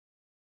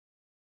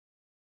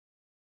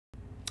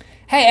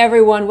Hey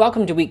everyone,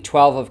 welcome to week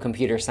 12 of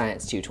Computer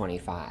Science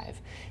 225.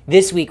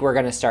 This week we're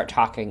going to start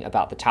talking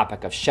about the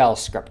topic of shell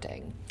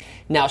scripting.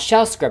 Now,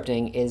 shell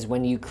scripting is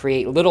when you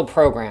create little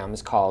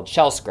programs called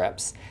shell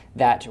scripts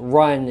that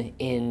run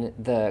in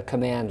the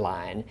command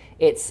line.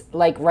 It's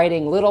like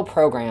writing little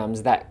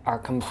programs that are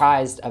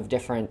comprised of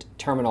different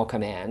terminal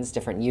commands,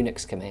 different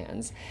Unix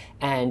commands,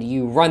 and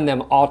you run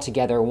them all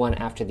together one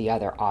after the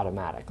other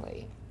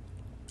automatically.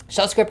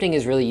 Shell scripting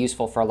is really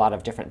useful for a lot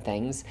of different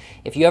things.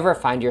 If you ever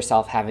find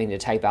yourself having to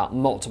type out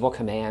multiple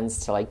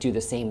commands to do the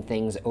same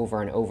things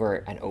over and over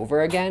and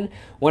over again,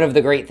 one of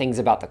the great things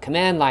about the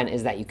command line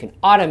is that you can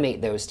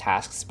automate those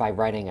tasks by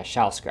writing a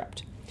shell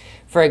script.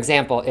 For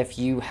example, if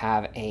you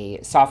have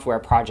a software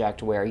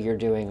project where you're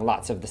doing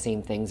lots of the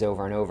same things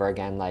over and over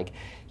again, like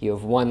you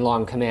have one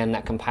long command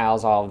that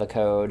compiles all of the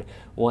code,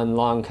 one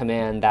long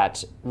command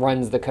that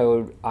runs the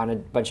code on a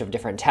bunch of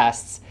different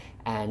tests,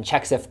 and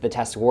checks if the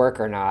tests work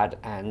or not,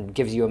 and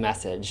gives you a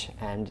message,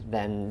 and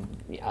then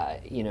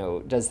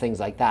does things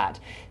like that.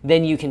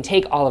 Then you can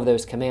take all of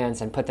those commands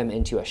and put them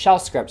into a shell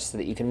script so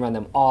that you can run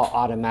them all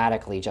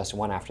automatically, just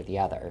one after the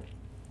other.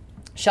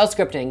 Shell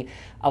scripting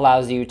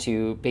allows you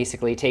to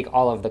basically take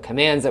all of the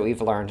commands that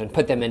we've learned and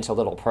put them into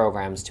little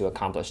programs to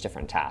accomplish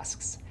different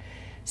tasks.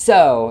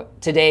 So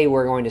today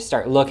we're going to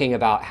start looking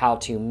about how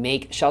to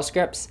make shell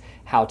scripts,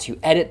 how to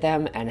edit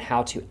them, and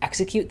how to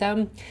execute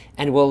them.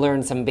 And we'll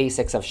learn some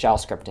basics of shell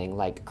scripting,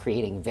 like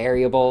creating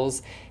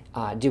variables,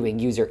 doing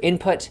user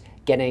input,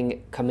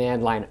 getting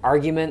command line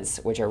arguments,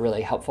 which are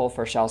really helpful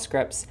for shell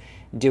scripts,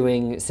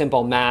 doing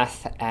simple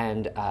math,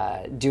 and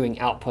doing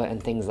output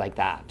and things like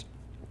that.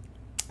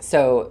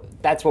 So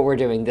that's what we're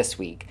doing this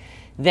week.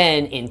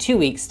 Then in 2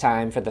 weeks'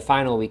 time, for the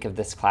final week of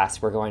this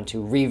class, we're going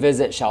to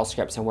revisit shell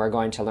scripts, and we're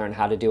going to learn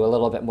how to do a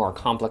little bit more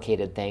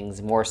complicated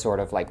things, more sort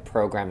of like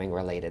programming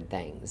related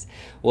things.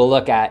 We'll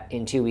look at,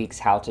 in 2 weeks,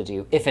 how to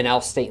do if and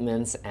else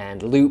statements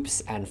and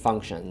loops and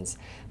functions.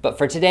 But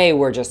for today,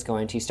 we're just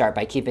going to start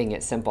by keeping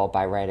it simple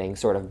by writing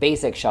sort of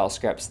basic shell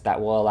scripts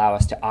that will allow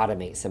us to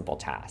automate simple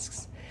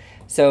tasks.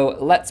 So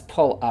let's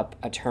pull up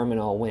a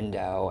terminal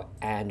window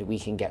and we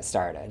can get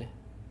started.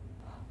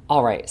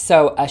 All right,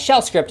 so a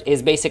shell script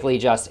is basically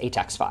just a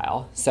text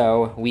file.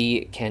 So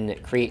we can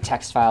create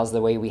text files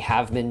the way we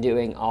have been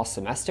doing all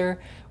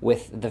semester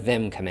with the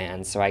vim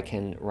command. So I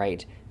can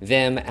write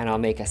vim, and I'll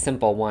make a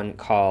simple one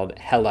called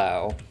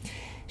hello.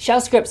 Shell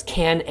scripts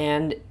can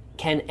end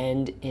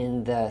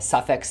in the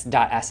suffix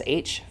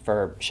 .sh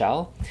for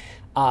shell.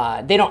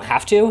 They don't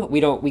have to.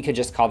 We could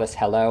just call this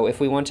hello if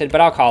we wanted,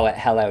 but I'll call it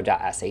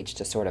hello.sh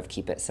to sort of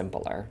keep it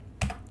simpler.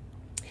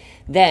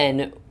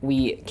 Then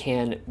we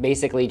can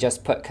basically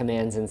just put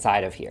commands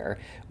inside of here.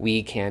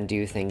 We can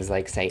do things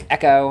like say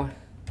echo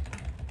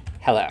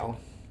hello.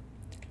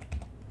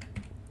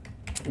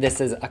 This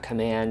is a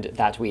command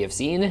that we have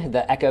seen.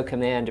 The echo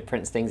command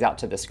prints things out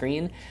to the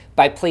screen.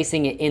 By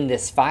placing it in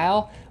this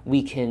file,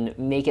 we can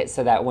make it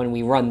so that when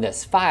we run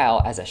this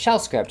file as a shell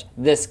script,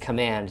 this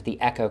command, the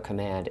echo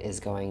command, is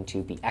going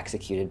to be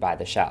executed by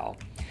the shell.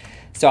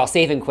 So I'll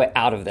save and quit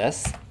out of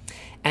this.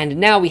 And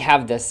now we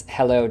have this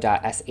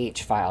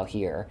hello.sh file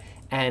here,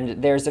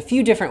 and there's a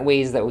few different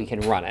ways that we can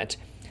run it.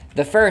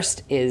 The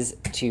first is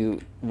to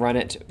run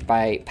it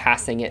by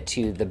passing it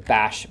to the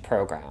bash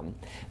program.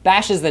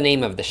 Bash is the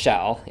name of the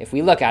shell. If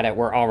we look at it,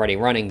 we're already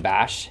running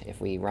bash. If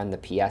we run the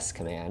ps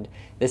command,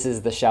 this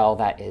is the shell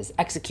that is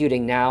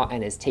executing now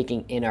and is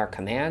taking in our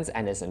commands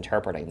and is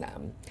interpreting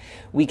them.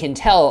 We can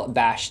tell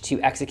bash to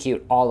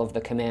execute all of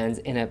the commands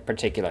in a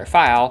particular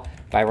file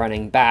by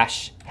running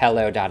bash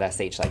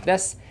hello.sh like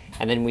this,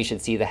 and then we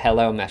should see the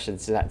hello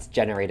message that's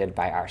generated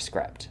by our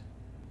script.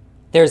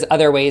 There's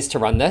other ways to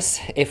run this.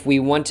 If we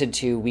wanted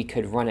to, we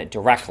could run it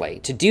directly.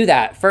 To do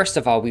that, first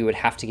of all, we would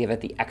have to give it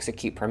the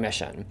execute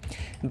permission.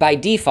 By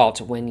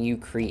default, when you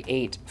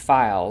create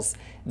files,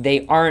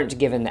 they aren't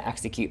given the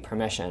execute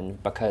permission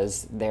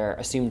because they're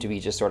assumed to be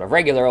just sort of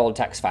regular old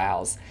text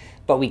files.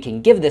 But we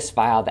can give this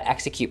file the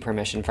execute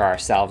permission for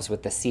ourselves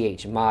with the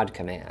chmod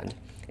command.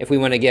 If we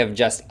want to give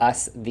just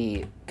us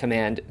the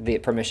command, the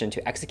permission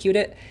to execute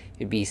it,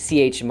 it'd be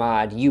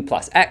chmod u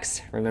plus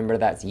x. Remember,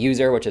 that's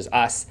user, which is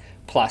us,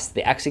 plus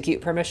the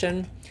execute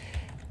permission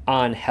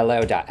on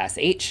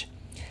hello.sh.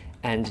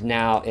 And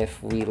now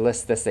if we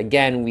list this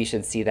again, we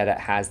should see that it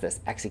has this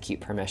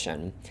execute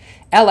permission.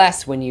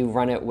 ls, when you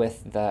run it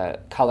with the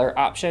color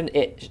option,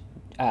 it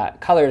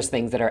colors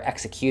things that are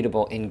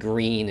executable in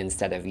green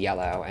instead of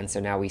yellow. And so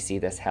now we see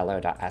this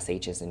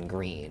hello.sh is in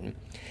green.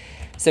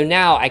 So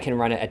now I can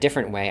run it a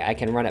different way. I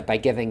can run it by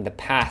giving the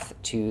path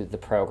to the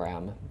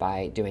program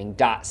by doing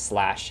 /hello.sh.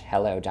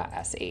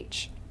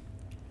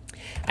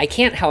 I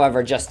can't,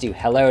 however, just do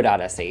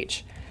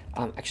hello.sh.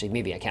 Actually,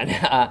 maybe I can.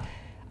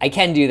 I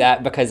can do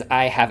that because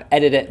I have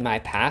edited my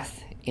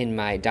path in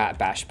my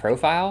 .bash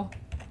profile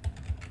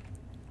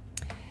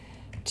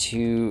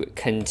to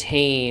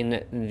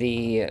contain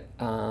the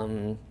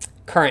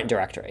current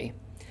directory.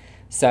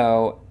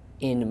 So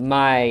in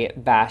my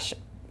bash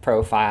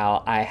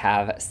profile, I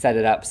have set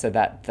it up so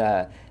that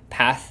the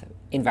path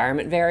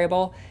environment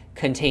variable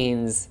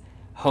contains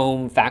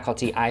home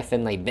faculty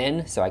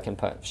bin, so I can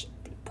put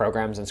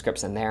programs and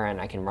scripts in there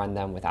and I can run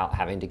them without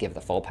having to give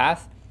the full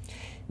path,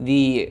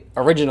 the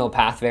original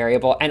path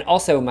variable, and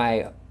also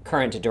my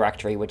current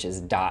directory, which is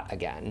dot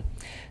again.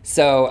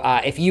 So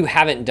if you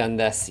haven't done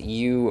this,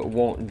 you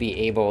won't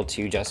be able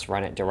to just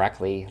run it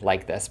directly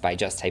like this by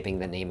just typing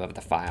the name of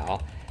the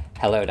file,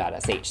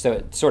 hello.sh. So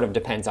it sort of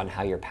depends on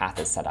how your path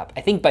is set up.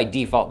 I think by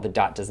default the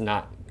dot is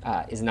not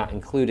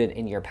included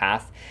in your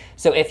path.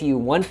 So if you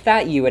want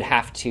that, you would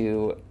have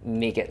to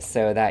make it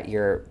so that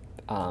your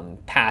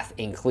path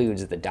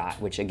includes the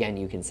dot, which again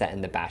you can set in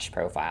the bash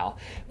profile.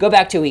 Go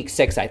back to week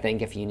 6, I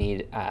think, if you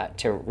need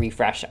to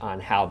refresh on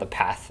how the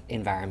path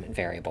environment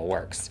variable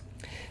works.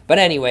 But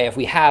anyway, if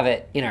we have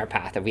it in our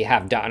path, if we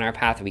have dot in our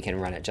path, we can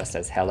run it just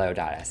as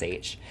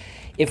hello.sh.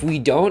 If we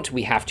don't,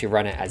 we have to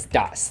run it as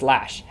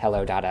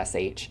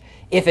dot/hello.sh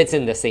if it's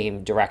in the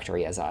same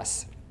directory as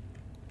us.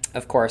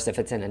 Of course, if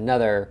it's in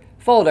another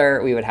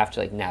folder, we would have to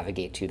like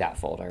navigate to that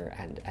folder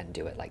and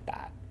do it like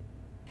that.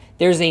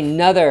 There's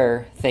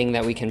another thing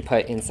that we can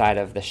put inside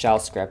of the shell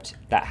script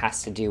that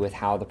has to do with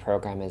how the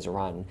program is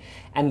run,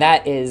 and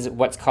that is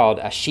what's called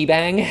a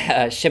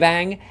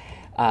shebang,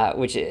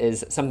 which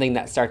is something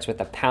that starts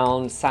with a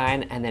pound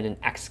sign and then an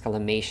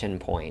exclamation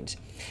point,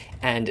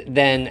 and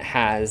then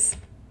has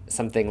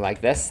something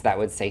like this that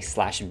would say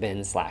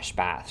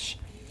 /bin/bash.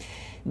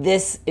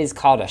 This is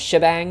called a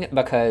shebang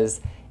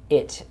because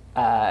it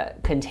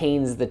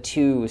contains the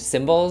two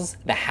symbols,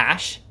 the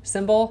hash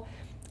symbol,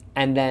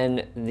 and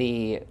then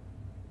the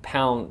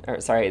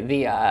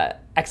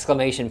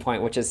exclamation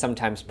point, which is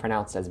sometimes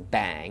pronounced as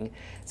bang.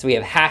 So we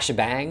have hash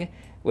bang,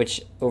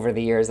 which over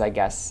the years I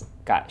guess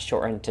got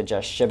shortened to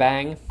just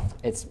shebang.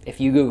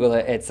 If you Google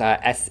it, it's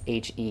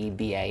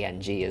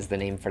SHEBANG is the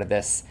name for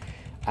this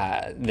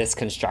this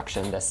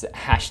construction, this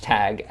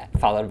hashtag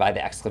followed by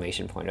the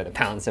exclamation point, or the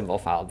pound symbol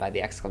followed by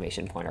the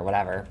exclamation point, or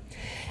whatever.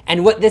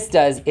 And what this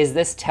does is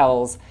this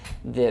tells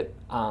the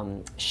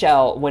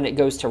shell, when it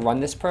goes to run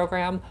this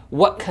program,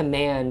 what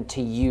command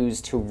to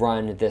use to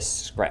run this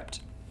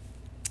script.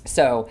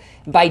 So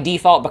by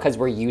default, because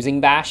we're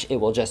using bash, it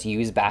will just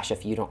use bash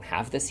if you don't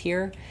have this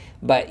here.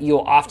 But you'll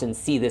often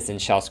see this in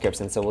shell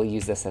scripts, and so we'll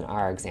use this in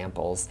our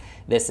examples.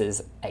 This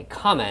is a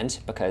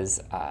comment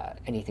because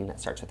anything that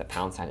starts with a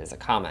pound sign is a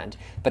comment.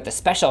 But the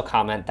special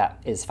comment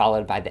that is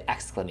followed by the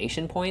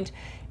exclamation point,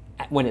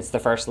 when it's the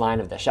first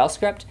line of the shell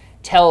script,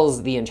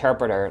 tells the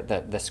interpreter,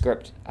 the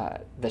script,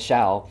 the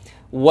shell,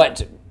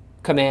 what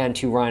command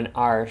to run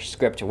our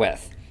script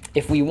with.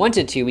 If we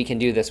wanted to, we can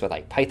do this with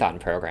like Python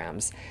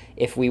programs.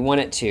 If we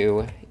wanted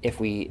to, if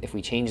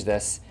we change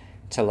this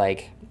to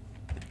like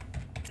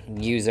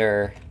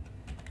user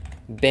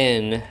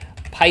bin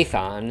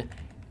Python,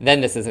 then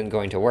this isn't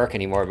going to work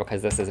anymore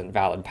because this isn't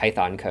valid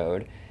Python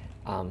code.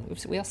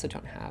 Oops, we also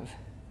don't have,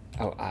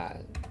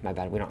 my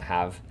bad, we don't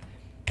have,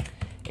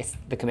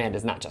 the command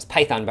is not just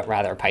Python, but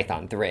rather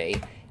Python 3.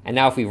 And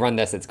now if we run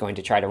this, it's going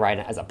to try to write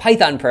it as a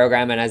Python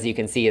program, and as you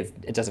can see,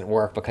 it doesn't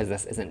work because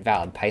this isn't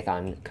valid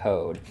Python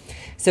code.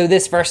 So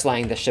this first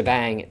line, the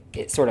shebang,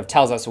 it sort of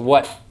tells us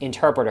what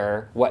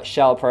interpreter, what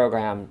shell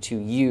program to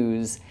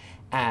use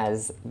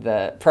as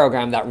the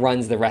program that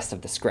runs the rest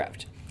of the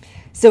script.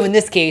 So in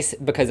this case,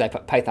 because I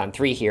put Python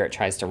 3 here, it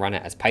tries to run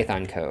it as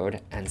Python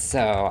code, and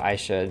so I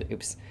should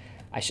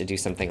do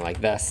something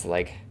like this,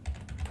 like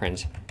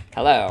print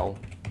hello.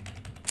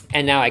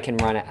 And now I can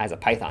run it as a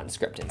Python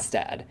script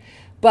instead.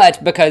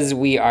 But because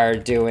we are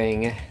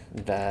doing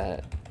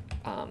the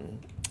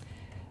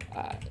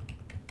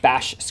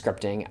bash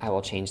scripting, I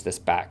will change this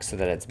back so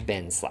that it's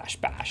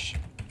bin/bash.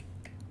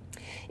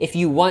 If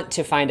you want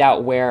to find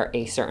out where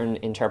a certain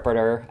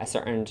interpreter, a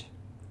certain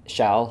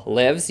shell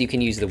lives, you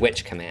can use the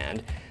which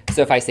command.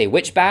 So if I say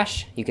which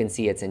bash, you can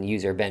see it's in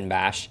user bin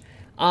bash.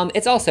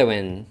 It's also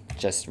in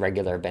just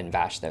regular bin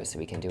bash though, so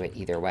we can do it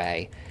either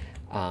way.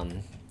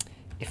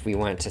 If we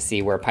want to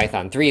see where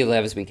Python 3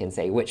 lives, we can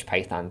say which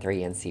Python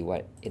 3 and see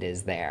what it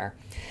is there.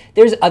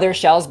 There's other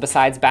shells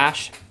besides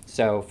bash.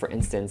 So for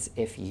instance,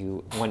 if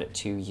you wanted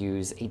to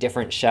use a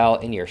different shell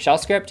in your shell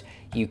script,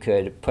 you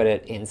could put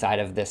it inside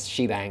of this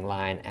shebang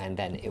line and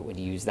then it would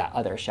use that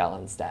other shell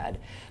instead.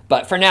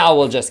 But for now,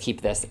 we'll just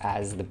keep this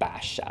as the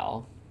bash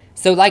shell.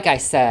 So like I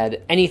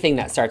said, anything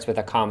that starts with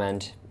a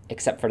comment,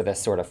 except for this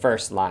sort of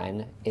first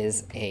line,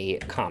 is a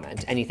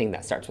comment. Anything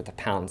that starts with a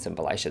pound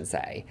symbol, I should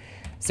say.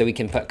 So we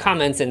can put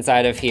comments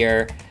inside of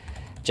here,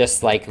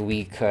 just like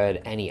we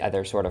could any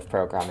other sort of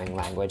programming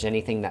language.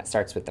 Anything that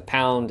starts with the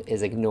pound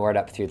is ignored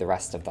up through the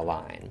rest of the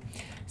line.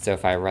 So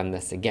if I run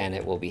this again,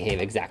 it will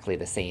behave exactly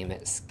the same.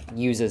 It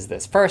uses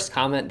this first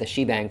comment, the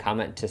shebang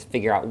comment, to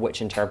figure out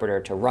which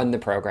interpreter to run the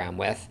program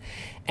with.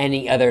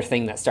 Any other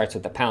thing that starts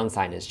with the pound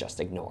sign is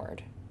just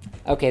ignored.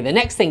 Okay, the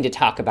next thing to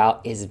talk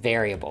about is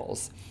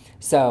variables.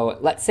 So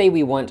let's say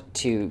we want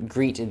to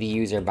greet the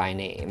user by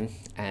name,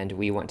 and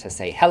we want to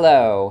say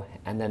hello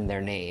and then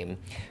their name.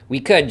 We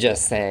could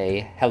just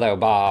say hello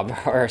Bob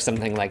or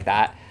something like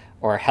that,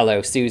 or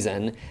hello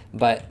Susan,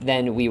 but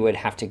then we would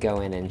have to go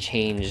in and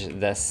change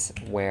this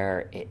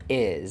where it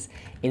is.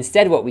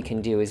 Instead, what we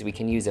can do is we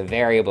can use a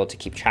variable to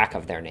keep track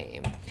of their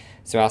name.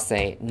 So I'll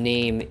say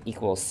name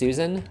equals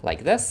Susan,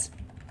 like this.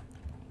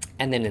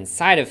 And then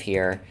inside of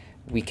here,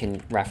 we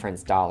can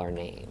reference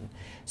 $name.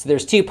 So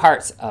there's two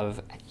parts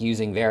of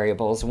using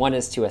variables. One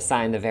is to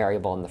assign the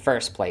variable in the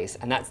first place,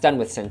 and that's done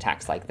with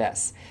syntax like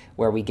this,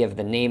 where we give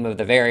the name of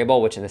the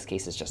variable, which in this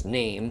case is just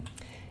name,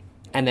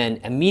 and then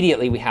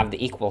immediately we have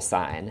the equal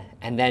sign,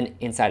 and then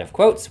inside of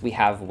quotes, we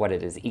have what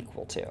it is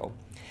equal to.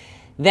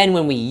 Then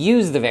when we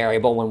use the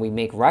variable, when we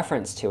make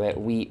reference to it,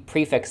 we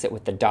prefix it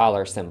with the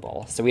dollar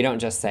symbol. So we don't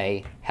just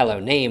say hello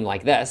name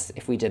like this.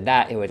 If we did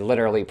that, it would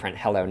literally print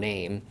hello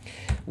name.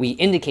 We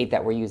indicate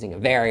that we're using a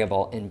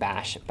variable in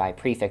Bash by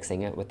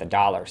prefixing it with the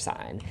dollar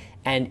sign.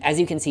 And as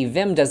you can see,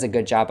 Vim does a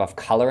good job of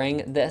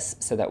coloring this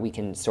so that we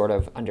can sort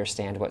of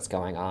understand what's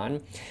going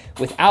on.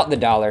 Without the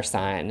dollar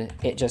sign,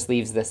 it just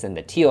leaves this in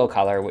the teal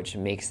color, which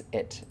makes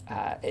it,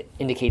 it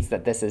indicates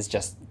that this is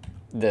just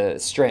the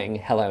string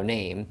hello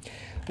name.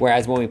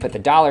 Whereas when we put the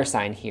dollar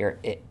sign here,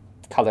 it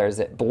colors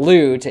it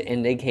blue to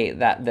indicate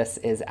that this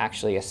is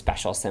actually a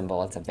special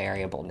symbol. It's a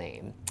variable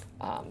name,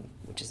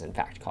 which is in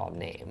fact called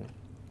name.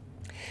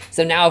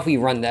 So now if we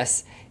run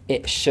this,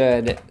 it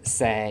should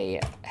say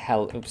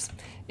hello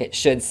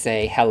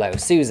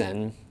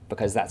Susan,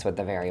 because that's what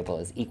the variable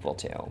is equal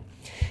to.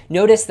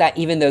 Notice that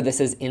even though this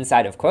is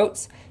inside of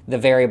quotes, the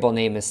variable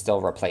name is still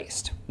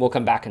replaced. We'll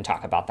come back and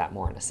talk about that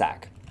more in a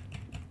sec.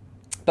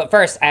 But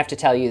first, I have to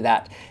tell you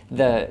that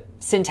the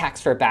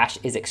syntax for Bash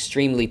is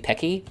extremely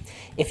picky.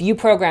 If you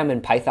program in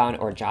Python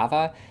or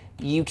Java,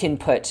 you can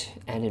put,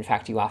 and in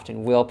fact you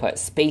often will put,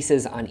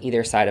 spaces on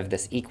either side of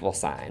this equal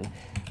sign,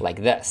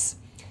 like this.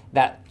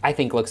 That I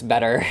think looks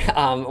better.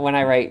 When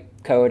I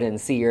write code in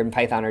C or in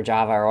Python or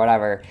Java or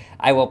whatever,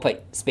 I will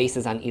put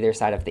spaces on either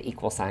side of the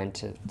equal sign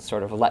to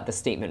sort of let the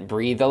statement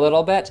breathe a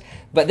little bit.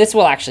 But this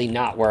will actually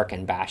not work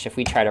in Bash. If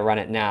we try to run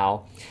it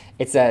now,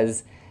 it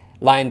says,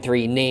 line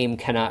 3, name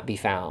cannot be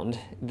found.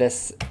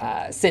 This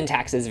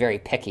syntax is very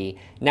picky.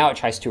 Now it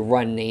tries to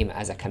run name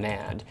as a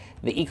command.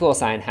 The equal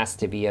sign has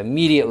to be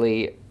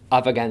immediately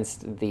up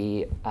against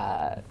the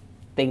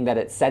thing that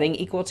it's setting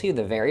equal to,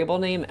 the variable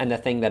name, and the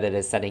thing that it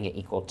is setting it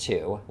equal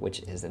to, which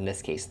is in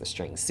this case the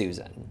string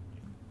Susan.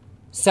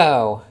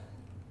 So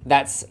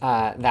that's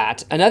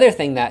that. Another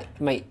thing that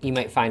you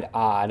might find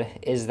odd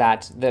is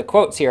that the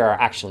quotes here are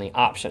actually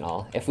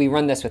optional. If we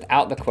run this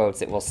without the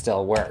quotes, it will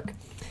still work,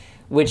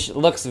 which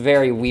looks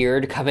very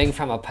weird coming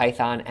from a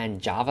Python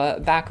and Java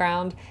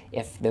background,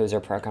 if those are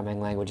programming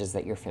languages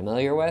that you're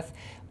familiar with,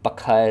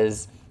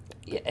 because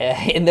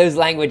in those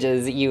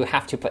languages, you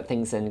have to put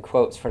things in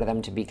quotes for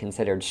them to be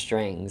considered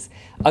strings.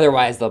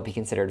 Otherwise, they'll be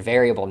considered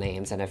variable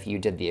names, and if you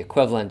did the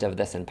equivalent of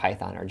this in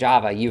Python or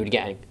Java, you would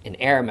get an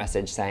error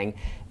message saying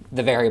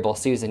the variable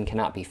Susan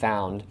cannot be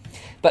found.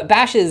 But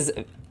Bash is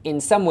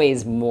in some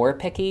ways more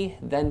picky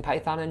than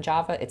Python and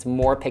Java. It's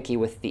more picky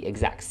with the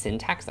exact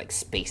syntax, like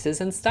spaces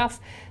and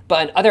stuff.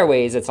 But in other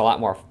ways, it's a lot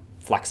more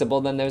flexible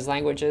than those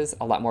languages,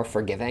 a lot more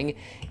forgiving.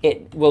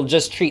 It will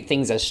just treat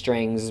things as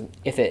strings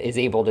if it is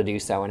able to do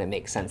so and it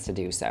makes sense to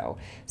do so.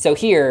 So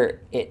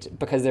here,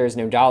 because there is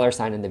no dollar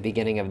sign in the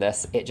beginning of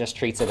this, it just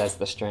treats it as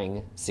the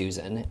string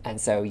Susan. And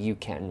so you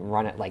can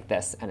run it like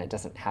this and it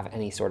doesn't have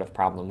any sort of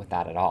problem with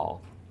that at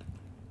all.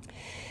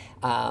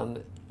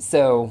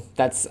 So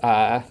that's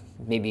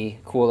maybe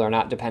cool or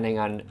not, depending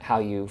on how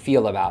you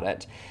feel about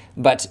it.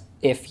 But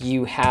if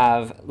you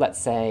have, let's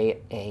say,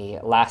 a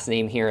last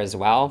name here as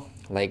well,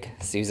 like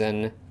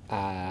Susan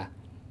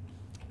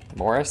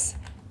Morris,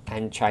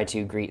 and try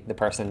to greet the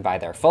person by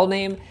their full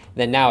name,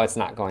 then now it's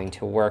not going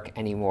to work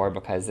anymore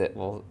because it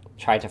will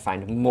try to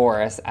find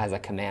Morris as a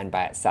command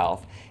by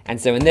itself. And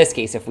so in this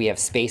case, if we have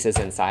spaces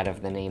inside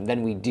of the name,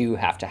 then we do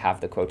have to have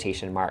the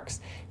quotation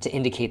marks to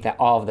indicate that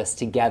all of this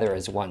together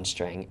is one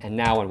string. And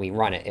now when we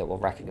run it, it will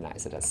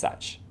recognize it as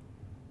such.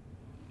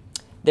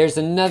 There's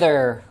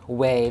another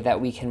way that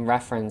we can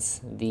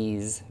reference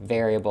these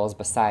variables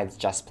besides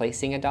just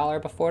placing a dollar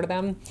before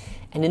them.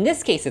 And in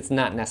this case, it's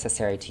not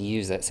necessary to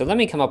use it. So let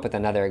me come up with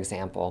another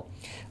example.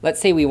 Let's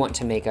say we want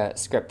to make a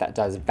script that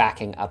does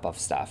backing up of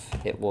stuff.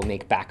 It will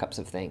make backups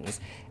of things.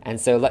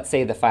 And so let's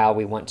say the file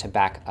we want to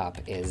back up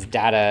is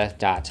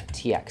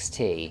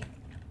data.txt.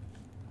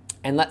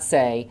 And let's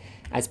say,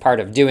 as part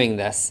of doing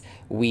this,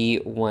 we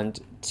want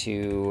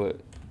to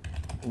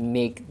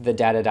make the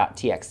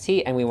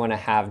data.txt, and we want to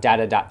have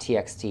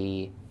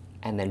data.txt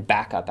and then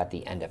backup at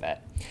the end of it.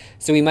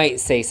 So we might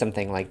say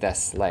something like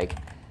this, like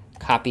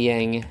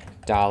copying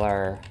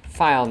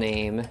 $file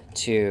name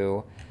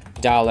to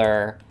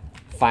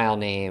 $file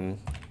name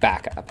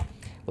backup.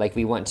 Like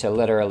we want to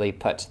literally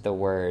put the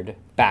word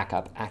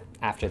backup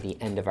after the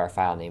end of our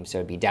file name, so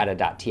it'd be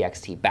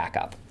data.txt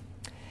backup.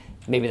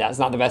 Maybe that's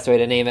not the best way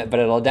to name it, but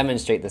it'll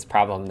demonstrate this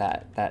problem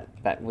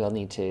that we'll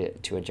need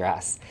to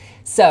address.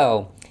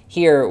 So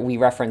here we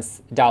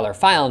reference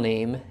 $file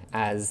name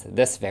as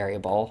this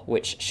variable,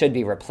 which should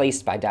be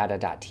replaced by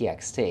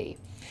data.txt.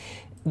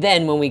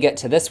 Then when we get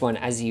to this one,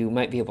 as you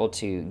might be able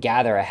to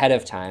gather ahead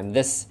of time,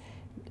 this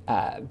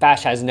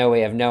bash has no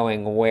way of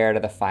knowing where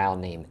the file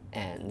name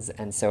ends.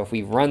 And so if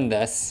we run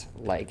this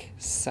like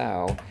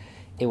so,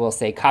 it will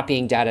say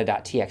copying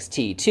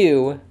data.txt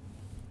to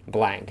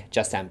blank,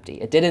 just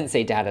empty. It didn't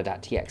say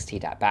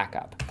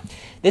data.txt.backup.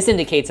 This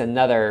indicates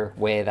another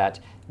way that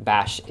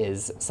bash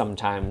is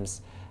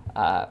sometimes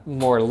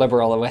more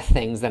liberal with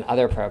things than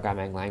other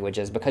programming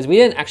languages, because we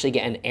didn't actually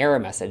get an error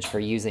message for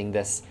using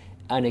this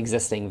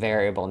unexisting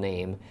variable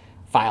name,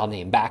 file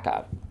name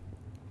backup.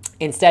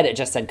 Instead, it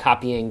just said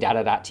copying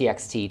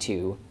data.txt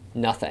to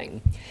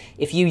nothing.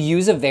 If you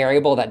use a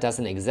variable that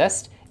doesn't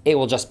exist, it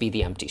will just be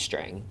the empty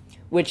string,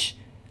 which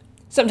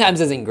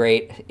sometimes isn't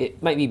great.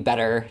 It might be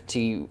better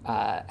to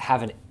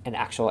have an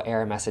actual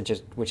error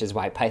message, which is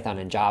why Python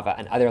and Java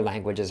and other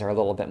languages are a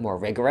little bit more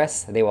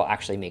rigorous. They will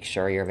actually make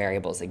sure your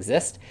variables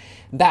exist.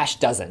 Bash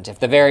doesn't. If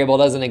the variable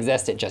doesn't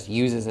exist, it just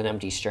uses an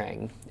empty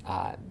string.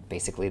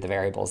 Basically, the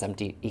variable is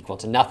empty equal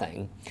to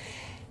nothing.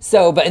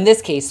 So, but in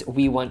this case,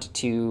 we want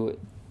to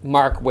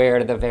mark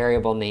where the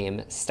variable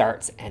name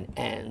starts and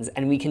ends.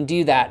 And we can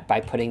do that by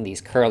putting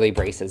these curly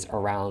braces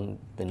around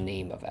the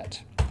name of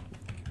it.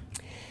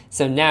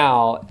 So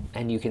now,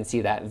 and you can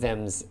see that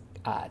Vim's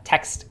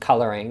text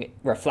coloring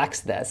reflects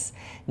this,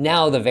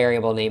 now the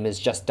variable name is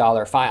just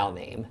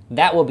 $filename.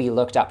 That will be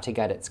looked up to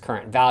get its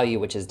current value,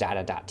 which is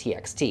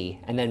data.txt,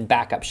 and then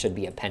backup should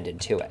be appended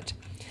to it.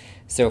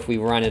 So if we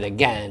run it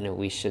again,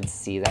 we should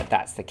see that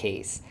that's the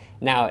case.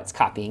 Now it's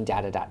copying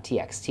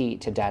data.txt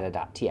to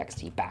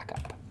data.txt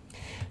backup.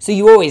 So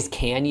you always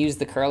can use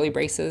the curly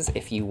braces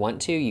if you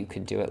want to. You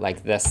could do it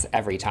like this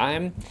every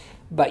time,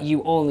 but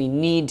you only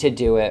need to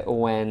do it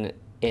when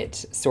it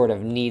sort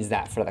of needs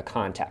that for the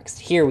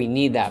context. Here we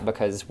need that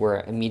because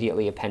we're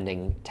immediately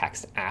appending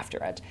text after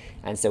it.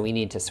 And so we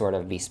need to sort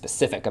of be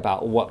specific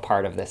about what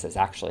part of this is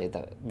actually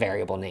the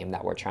variable name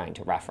that we're trying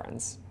to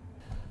reference.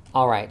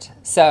 All right,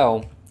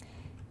 so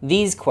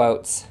these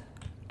quotes,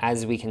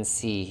 as we can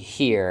see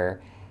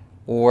here,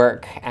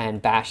 work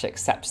and bash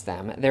accepts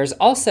them. There's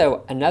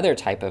also another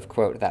type of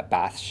quote that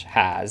bash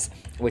has,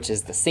 which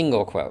is the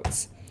single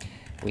quotes.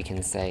 We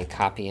can say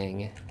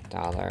copying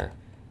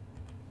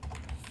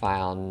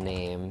 $file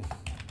name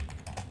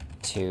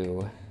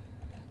to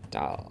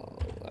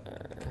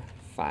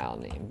 $file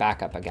name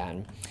backup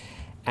again.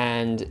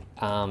 And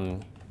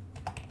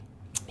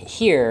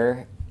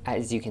here,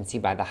 as you can see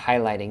by the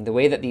highlighting, the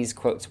way that these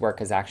quotes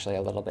work is actually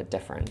a little bit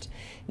different.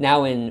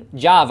 Now in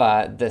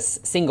Java, this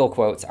single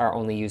quotes are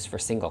only used for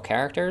single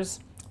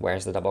characters,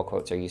 whereas the double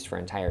quotes are used for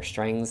entire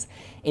strings.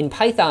 In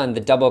Python, the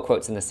double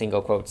quotes and the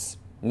single quotes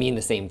mean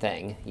the same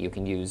thing. You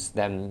can use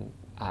them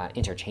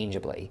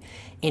interchangeably.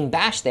 In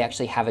bash, they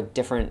actually have a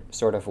different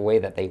sort of way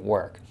that they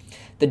work.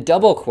 The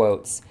double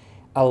quotes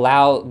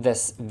allow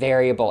this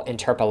variable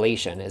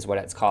interpolation, is what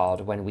it's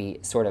called, when we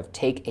sort of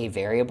take a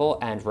variable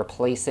and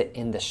replace it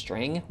in the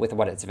string with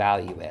what its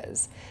value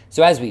is.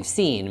 So as we've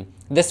seen,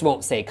 this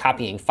won't say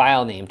copying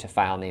file name to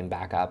file name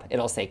backup.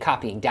 It'll say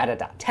copying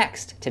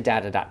data.text to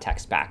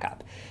data.text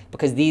backup,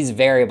 because these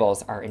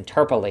variables are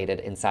interpolated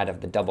inside of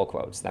the double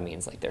quotes. That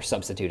means like they're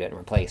substituted and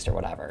replaced or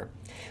whatever.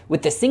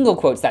 With the single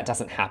quotes, that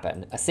doesn't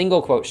happen. A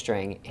single quote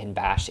string in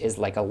bash is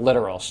like a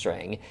literal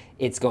string.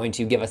 It's going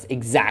to give us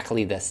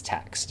exactly this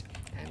text.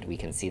 And we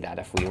can see that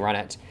if we run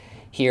it.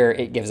 Here,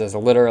 it gives us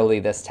literally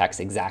this text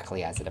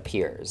exactly as it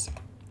appears.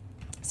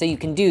 So you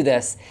can do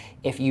this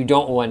if you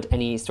don't want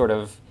any sort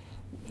of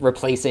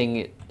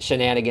replacing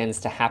shenanigans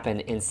to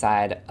happen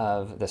inside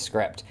of the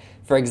script.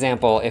 For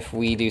example, if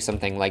we do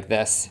something like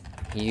this,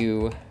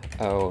 you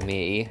owe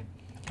me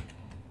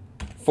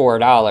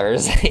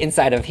 $4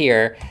 inside of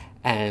here,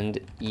 and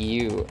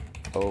you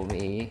owe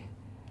me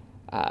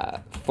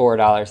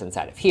 $4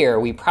 inside of here,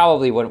 we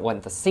probably wouldn't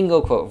want the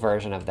single quote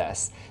version of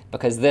this,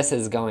 because this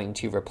is going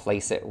to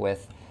replace it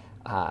with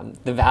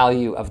the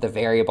value of the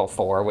variable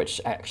 4,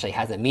 which actually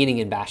has a meaning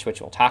in bash,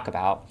 which we'll talk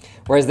about,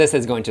 whereas this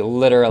is going to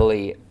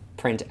literally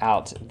print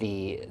out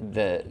the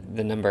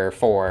number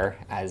 4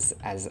 as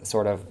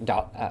sort of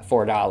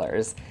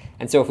 $4.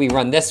 And so if we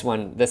run this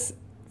one, this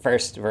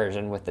first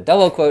version with the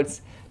double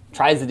quotes,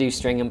 tries to do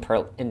string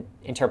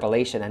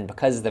interpolation, and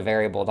because the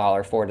variable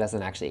 $4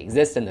 doesn't actually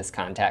exist in this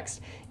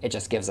context, it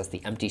just gives us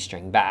the empty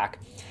string back.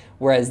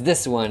 Whereas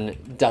this one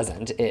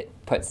doesn't. It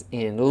puts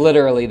in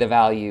literally the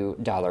value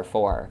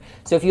 $4.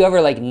 So if you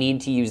ever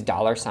need to use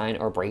 $sign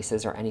or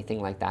braces or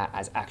anything like that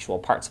as actual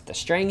parts of the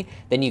string,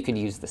 then you could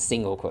use the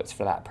single quotes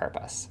for that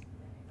purpose.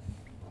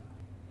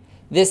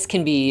 This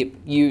can be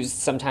used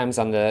sometimes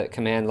on the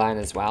command line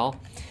as well.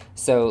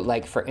 So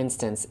like for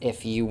instance,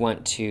 if you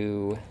want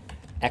to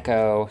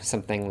echo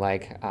something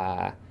like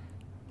a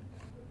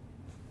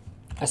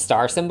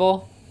star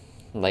symbol,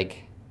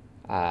 like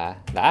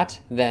that,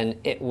 then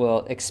it will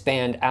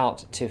expand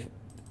out to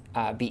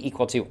be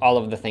equal to all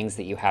of the things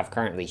that you have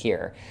currently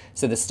here.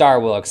 So the star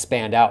will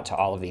expand out to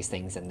all of these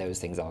things, and those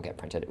things all get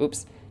printed.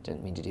 Oops,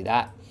 didn't mean to do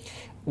that.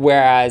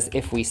 Whereas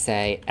if we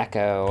say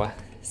echo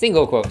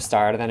single quote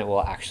star, then it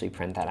will actually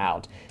print that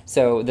out.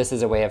 So this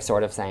is a way of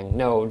sort of saying,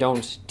 no,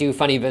 don't do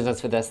funny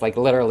business with this, like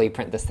literally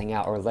print this thing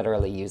out or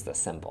literally use this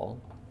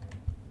symbol.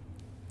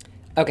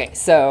 Okay,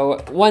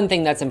 so one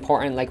thing that's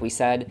important, like we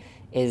said,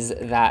 is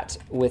that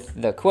with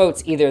the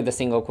quotes, either the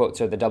single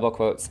quotes or the double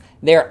quotes,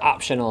 they're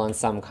optional in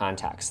some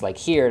contexts. Like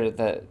here,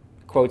 the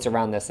quotes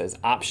around this is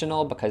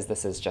optional because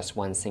this is just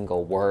one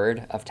single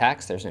word of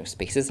text. There's no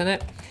spaces in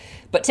it.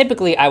 But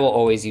typically, I will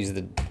always use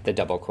the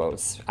double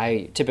quotes.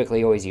 I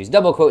typically always use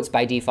double quotes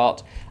by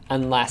default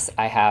unless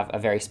I have a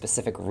very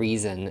specific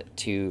reason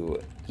to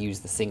use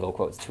the single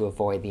quotes to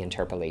avoid the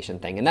interpolation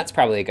thing. And that's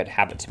probably a good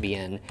habit to be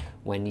in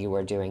when you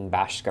are doing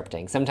bash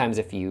scripting. Sometimes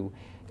if you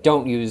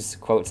don't use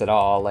quotes at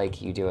all,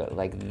 like you do it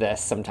like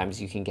this,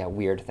 sometimes you can get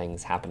weird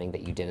things happening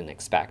that you didn't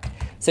expect.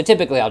 So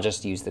typically, I'll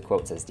just use the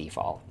quotes as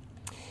default.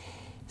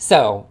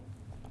 So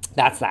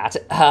that's that.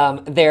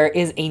 There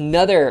is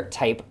another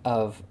type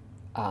of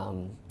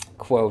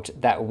quote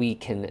that we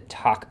can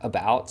talk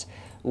about,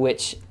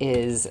 which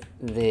is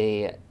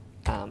the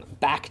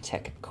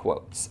backtick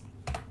quotes.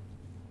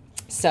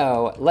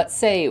 So let's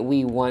say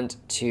we want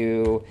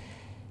to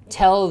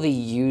tell the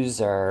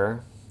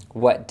user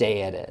what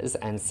day it is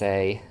and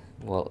say,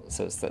 well,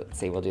 so let's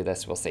say we'll do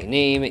this. We'll say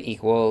name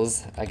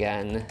equals,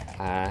 again,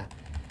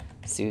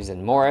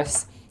 Susan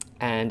Morris.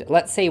 And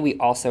let's say we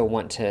also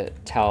want to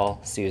tell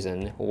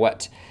Susan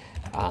what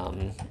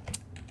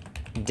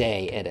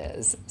day it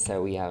is.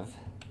 So we have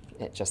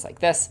it just like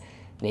this.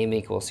 Name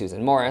equals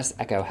Susan Morris,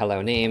 echo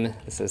hello name.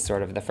 This is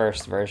sort of the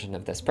first version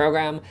of this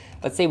program.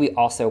 Let's say we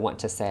also want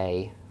to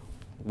say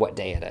what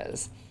day it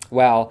is.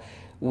 Well,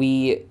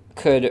 we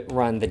could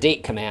run the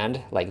date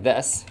command like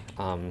this.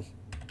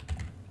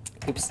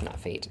 Oops, not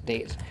fate,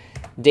 date.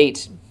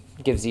 Date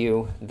gives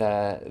you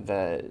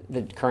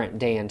the current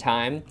day and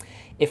time.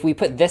 If we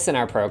put this in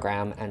our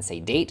program and say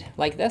date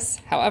like this,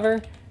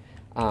 however,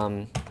 let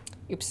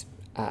me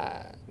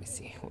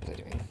see, what was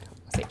I doing?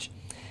 SH.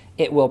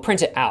 It will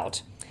print it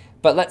out.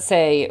 But let's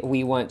say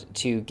we want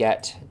to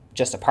get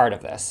just a part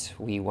of this.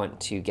 We want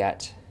to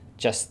get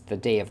just the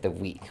day of the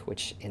week,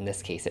 which in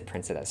this case, it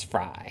prints it as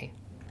Fry.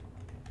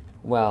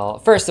 Well,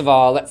 first of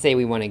all, let's say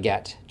we want to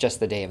get just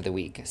the day of the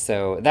week.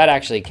 So that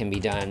actually can be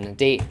done.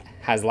 Date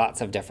has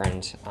lots of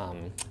different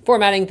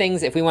formatting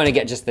things. If we want to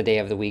get just the day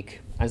of the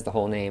week as the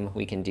whole name,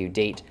 we can do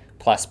date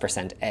plus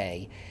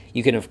 %A.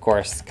 You can, of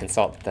course,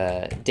 consult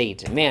the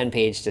date man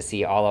page to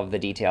see all of the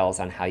details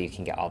on how you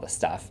can get all the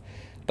stuff.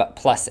 But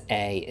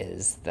 +A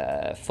is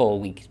the full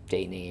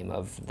weekday name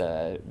of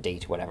the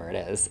date, whatever it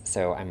is.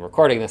 So I'm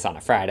recording this on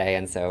a Friday,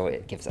 and so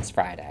it gives us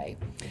Friday.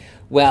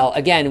 Well,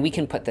 again, we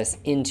can put this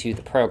into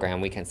the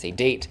program. We can say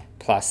date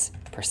plus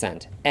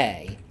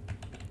 %A,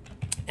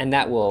 and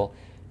that will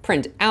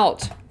print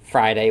out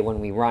Friday when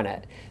we run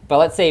it. But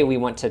let's say we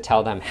want to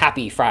tell them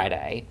happy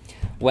Friday.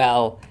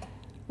 Well,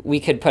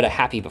 we could put a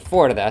happy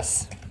before to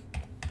this,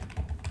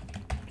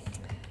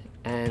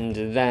 and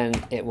then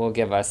it will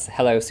give us,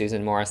 hello,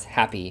 Susan Morris,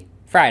 happy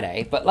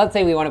Friday. But let's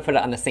say we want to put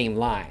it on the same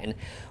line.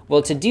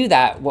 Well, to do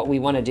that, what we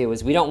want to do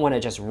is we don't want to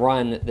just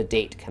run the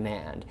date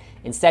command.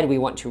 Instead, we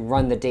want to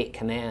run the date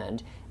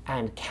command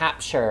and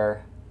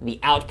capture the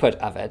output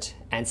of it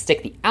and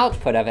stick the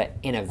output of it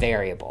in a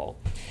variable.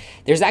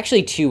 There's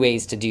actually two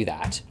ways to do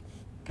that.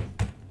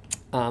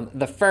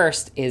 The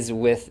first is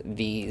with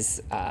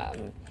these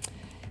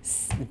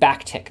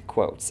backtick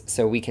quotes.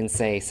 So we can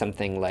say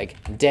something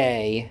like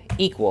day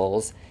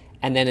equals,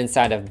 and then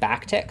inside of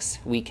backticks,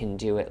 we can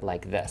do it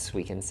like this.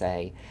 We can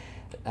say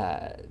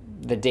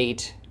the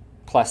date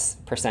plus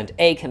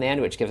 %A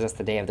command, which gives us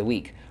the day of the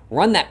week.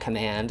 Run that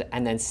command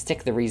and then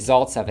stick the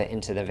results of it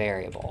into the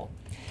variable.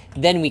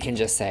 Then we can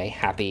just say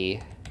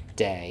happy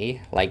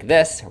day like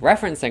this,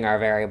 referencing our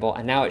variable,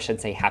 and now it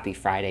should say happy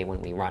Friday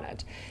when we run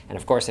it. And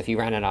of course, if you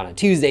run it on a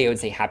Tuesday, it would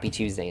say happy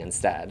Tuesday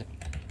instead.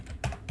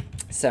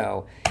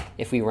 So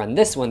if we run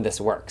this one,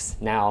 this works.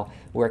 Now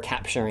we're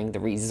capturing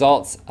the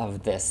results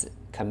of this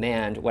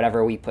command,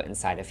 whatever we put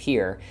inside of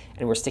here,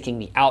 and we're sticking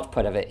the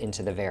output of it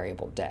into the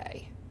variable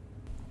day.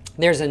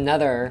 There's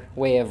another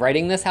way of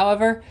writing this,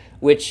 however,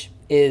 which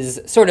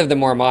is sort of the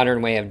more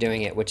modern way of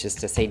doing it, which is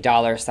to say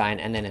 $,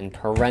 and then in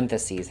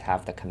parentheses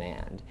have the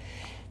command.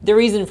 The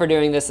reason for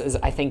doing this is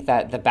I think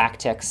that the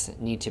backticks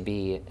need to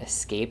be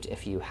escaped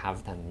if you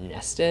have them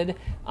nested.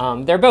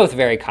 They're both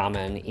very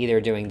common.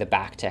 Either doing the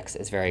backticks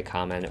is very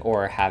common,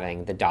 or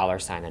having the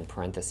 $, in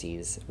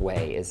parentheses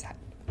way is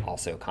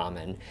also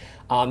common.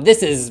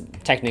 This is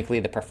technically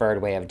the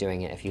preferred way of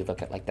doing it if you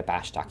look at like the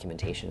bash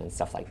documentation and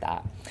stuff like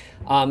that.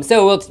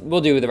 So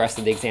we'll do the rest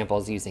of the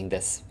examples using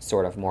this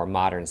sort of more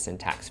modern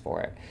syntax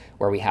for it,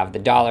 where we have the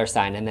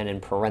 $, and then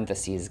in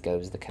parentheses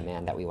goes the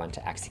command that we want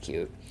to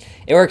execute.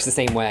 It works the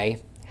same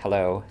way.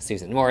 Hello,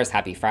 Susan Morris,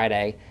 happy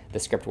Friday. The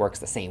script works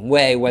the same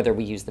way, whether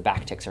we use the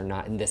backticks or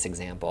not in this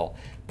example.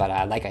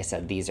 But like I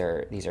said, these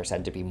are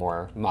said to be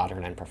more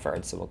modern and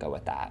preferred, so we'll go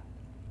with that.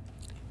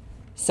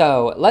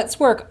 So let's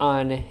work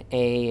on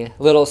a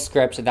little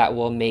script that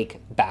will make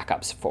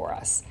backups for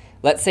us.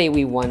 Let's say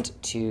we want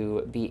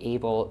to be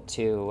able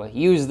to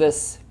use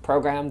this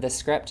program, this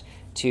script,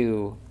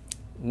 to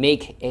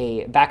make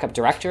a backup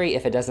directory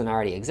if it doesn't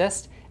already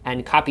exist,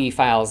 and copy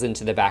files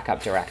into the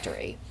backup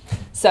directory.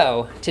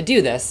 So to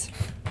do this,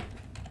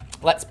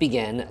 let's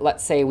begin.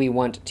 Let's say we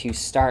want to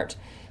start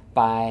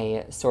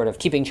by sort of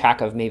keeping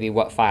track of maybe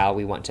what file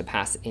we want to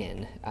pass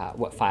in,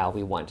 what file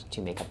we want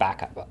to make a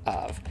backup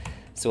of.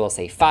 So we'll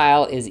say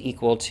file is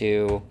equal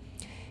to,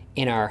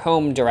 in our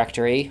home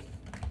directory,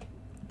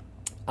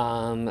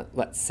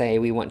 let's say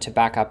we want to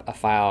back up a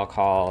file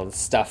called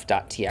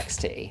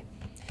stuff.txt.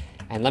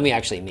 And let me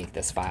actually make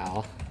this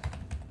file.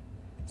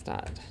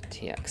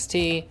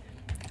 .txt.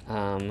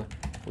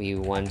 We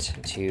want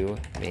to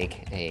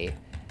make a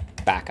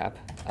backup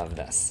of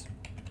this.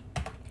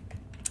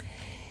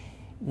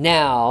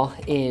 Now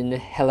in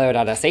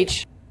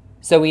hello.sh,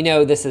 so we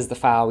know this is the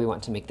file we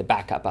want to make the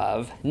backup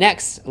of.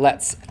 Next,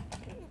 let's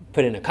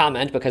put in a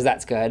comment, because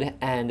that's good,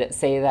 and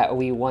say that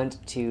we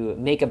want to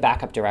make a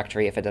backup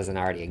directory if it doesn't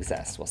already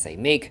exist. We'll say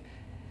make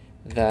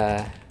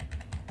the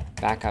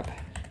backup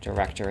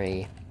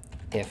directory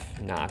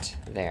if not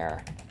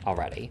there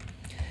already.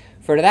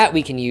 For that,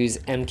 we can use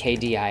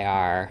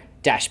mkdir-p.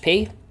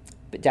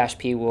 But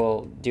 -p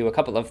will do a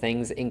couple of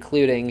things,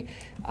 including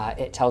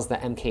it tells the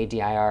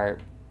mkdir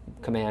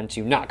command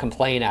to not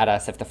complain at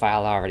us if the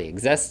file already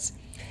exists.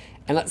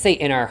 And let's say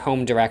in our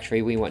home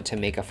directory, we want to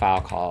make a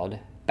file called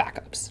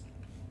backups.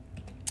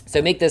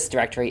 So make this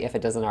directory if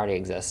it doesn't already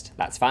exist.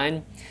 That's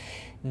fine.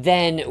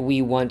 Then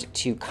we want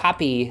to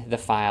copy the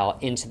file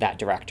into that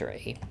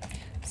directory.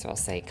 So I'll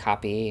say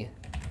copy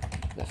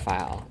the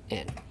file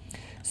in.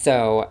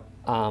 So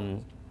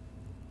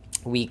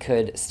we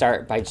could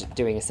start by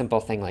doing a simple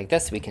thing like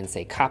this. We can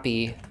say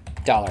copy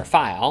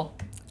 $file,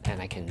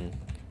 and I can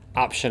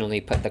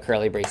optionally put the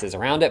curly braces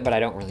around it, but I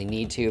don't really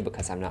need to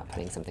because I'm not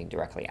putting something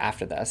directly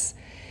after this,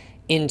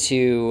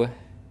 into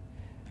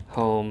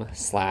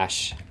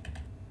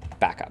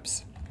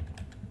home/backups.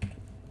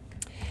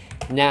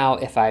 Now,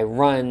 if I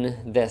run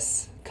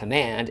this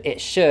command,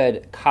 it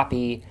should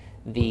copy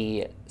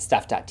the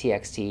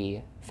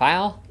stuff.txt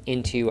file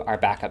into our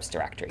backups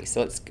directory.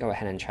 So let's go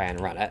ahead and try and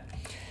run it.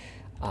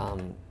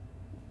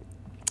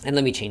 And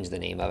let me change the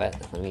name of it.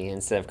 Let me,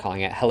 instead of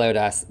calling it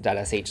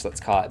hello.sh, let's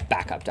call it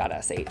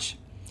backup.sh.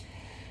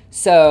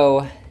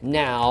 So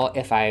now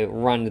if I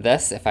run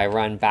this, if I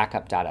run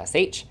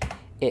backup.sh,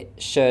 it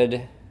should,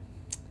 do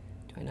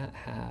I not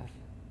have?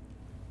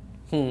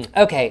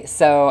 Okay,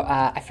 so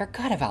I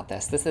forgot about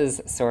this. This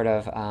is sort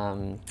of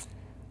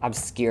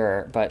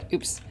obscure, but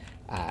oops,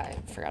 I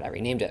forgot I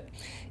renamed it.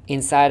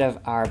 Inside of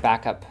our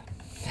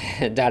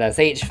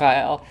backup.sh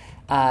file,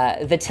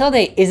 the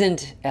tilde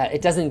isn't,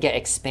 it doesn't get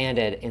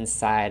expanded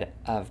inside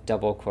of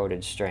double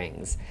quoted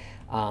strings.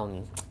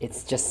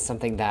 It's just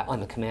something that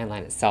on the command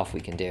line itself we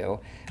can do.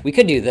 We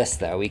could do this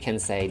though. We can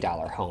say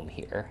 $home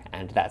here,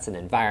 and that's an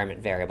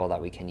environment variable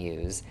that we can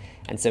use.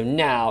 And so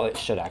now it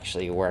should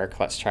actually work.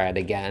 Let's try it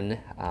again.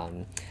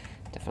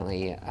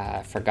 Definitely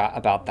forgot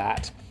about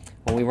that.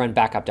 When we run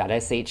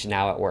backup.sh,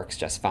 now it works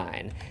just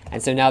fine.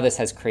 And so now this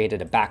has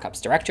created a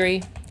backups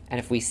directory. And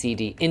if we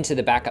cd into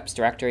the backups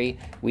directory,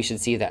 we should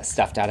see that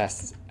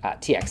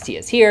stuff.txt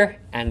is here,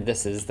 and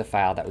this is the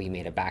file that we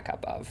made a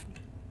backup of.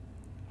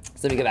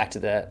 So let me go back to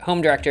the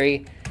home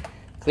directory,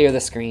 clear the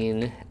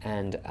screen,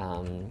 and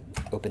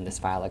open this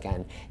file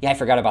again. Yeah, I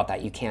forgot about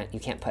that. You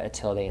can't put a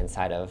tilde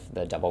inside of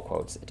the double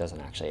quotes. It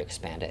doesn't actually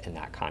expand it in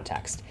that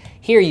context.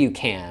 Here you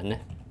can,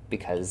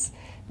 because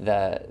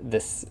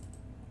this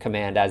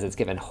command, as it's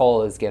given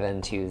whole, is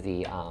given to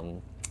the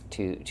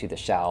to the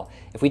shell.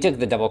 If we took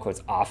the double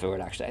quotes off, it would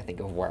actually, I think,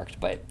 have worked,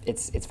 but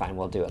it's fine.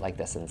 We'll do it like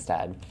this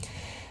instead.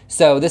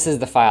 So this is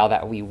the file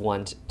that we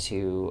want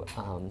to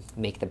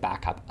make the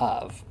backup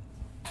of.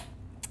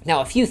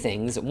 Now, a few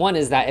things. One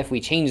is that if we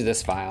change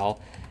this file,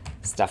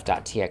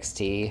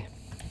 stuff.txt,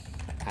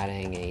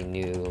 adding a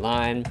new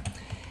line,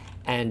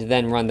 and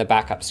then run the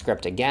backup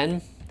script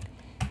again,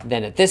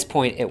 then at this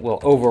point it will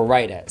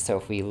overwrite it. So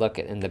if we look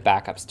in the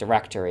backups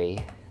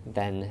directory,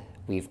 then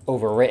we've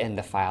overwritten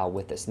the file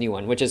with this new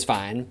one, which is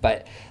fine.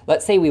 But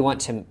let's say we want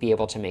to be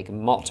able to make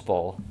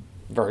multiple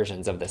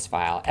versions of this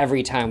file.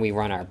 Every time we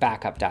run our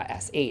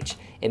backup.sh,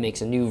 it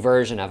makes a new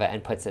version of it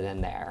and puts it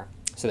in there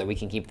so that we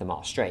can keep them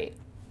all straight.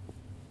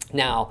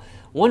 Now,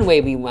 one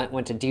way we might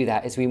want to do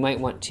that is we might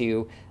want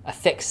to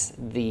affix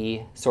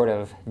the sort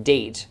of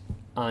date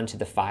onto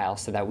the file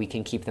so that we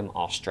can keep them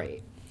all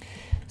straight.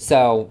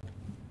 So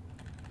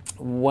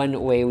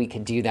one way we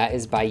could do that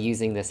is by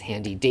using this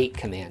handy date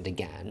command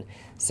again.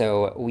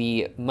 So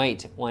we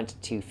might want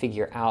to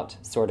figure out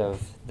sort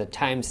of the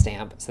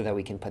timestamp so that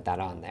we can put that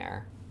on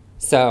there.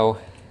 So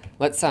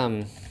let's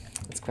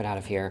quit out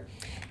of here.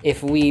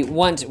 If we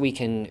want, we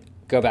can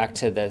go back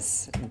to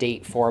this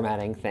date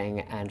formatting thing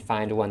and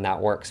find one that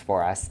works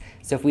for us.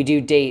 So if we do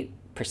date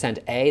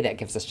 %a, that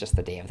gives us just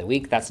the day of the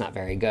week. That's not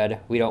very good.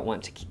 We don't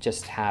want to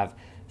just have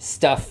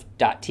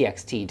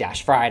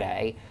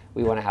stuff.txt-Friday.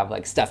 We want to have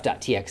like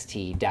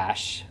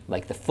stuff.txt-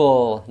 like the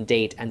full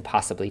date and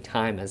possibly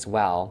time as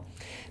well.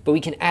 But we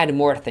can add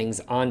more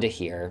things onto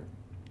here.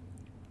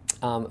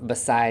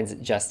 besides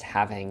just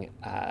having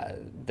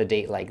the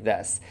date like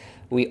this.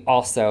 We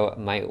also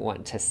might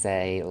want to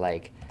say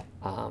like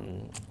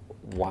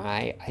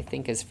Y, I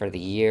think, is for the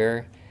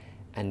year,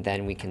 and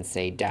then we can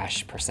say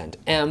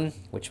 -%M,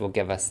 which will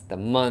give us the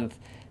month,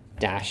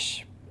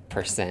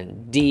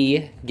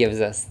 %D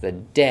gives us the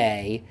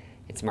day.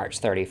 It's March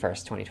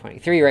 31st,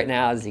 2023 right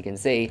now, as you can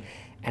see.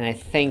 And I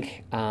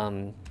think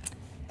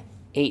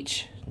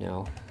H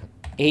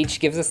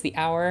gives us the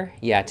hour.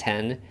 Yeah,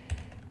 10.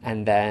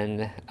 And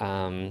then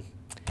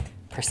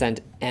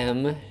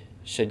 %M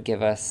should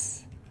give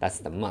us, that's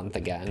the month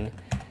again.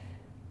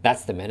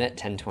 That's the minute,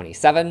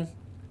 10:27.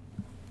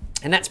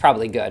 And that's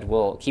probably good.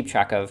 We'll keep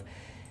track of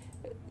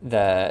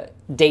the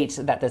date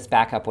that this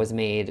backup was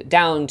made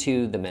down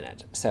to the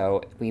minute.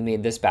 So we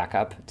made this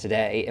backup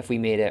today. If we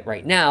made it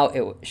right now,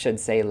 it should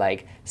say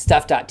like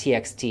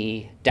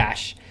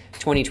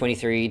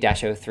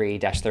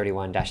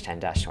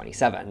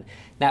stuff.txt-2023-03-31-10-27.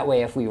 That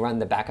way, if we run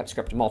the backup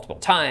script multiple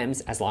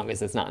times, as long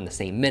as it's not in the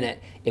same minute,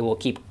 it will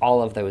keep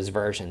all of those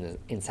versions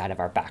inside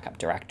of our backup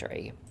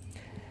directory.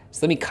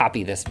 So let me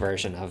copy this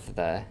version of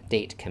the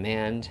date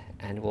command,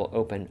 and we'll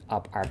open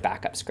up our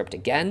backup script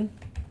again.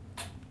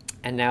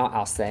 And now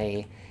I'll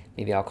say,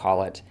 maybe I'll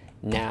call it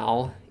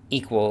now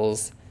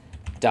equals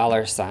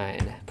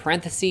 $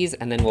 parentheses,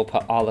 and then we'll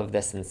put all of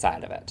this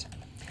inside of it.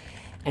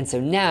 And so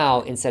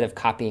now, instead of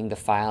copying the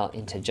file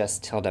into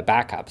just tilde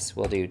backups,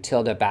 we'll do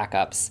tilde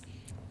backups.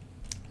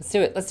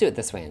 Let's do it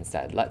this way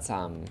instead. Let's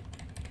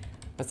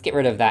get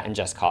rid of that and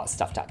just call it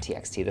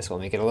stuff.txt. This will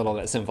make it a little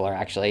bit simpler,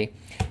 actually.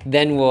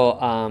 Then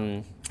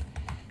we'll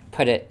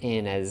put it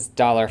in as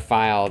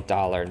 $file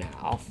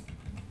 $now.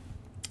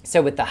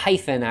 So with the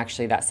hyphen,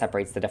 actually, that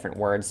separates the different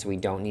words, so we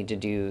don't need to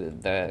do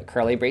the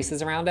curly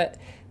braces around it.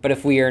 But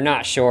if we are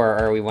not sure,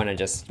 or we want to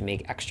just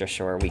make extra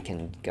sure, we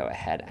can go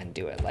ahead and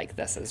do it like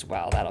this as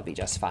well. That'll be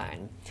just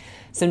fine.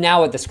 So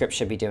now what the script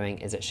should be doing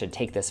is it should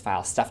take this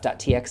file,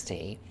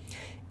 stuff.txt.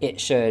 It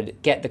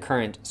should get the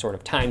current sort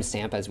of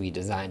timestamp as we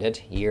designed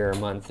it, year,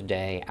 month,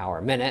 day,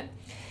 hour, minute.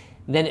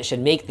 Then it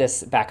should make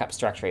this backup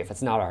directory if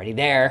it's not already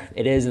there.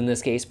 It is in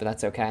this case, but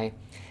that's OK.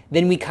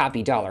 Then we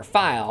copy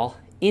 $file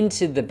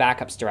into the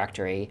backups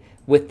directory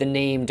with the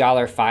name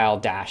 $file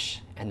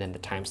dash, and then the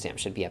timestamp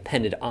should be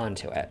appended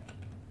onto it.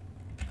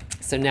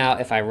 So now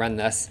if I run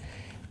this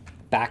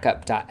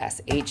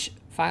backup.sh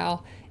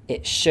file,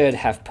 it should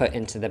have put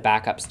into the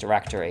backups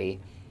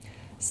directory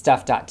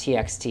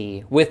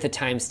stuff.txt with the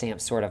timestamp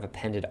sort of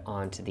appended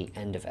onto the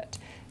end of it.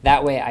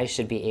 That way I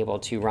should be able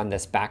to run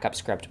this backup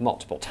script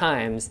multiple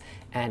times,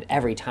 and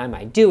every time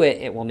I do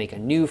it, it will make a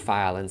new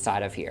file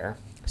inside of here.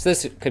 So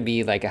this could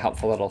be like a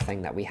helpful little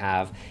thing that we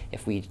have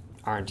if we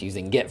aren't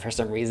using Git for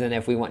some reason,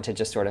 if we want to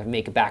just sort of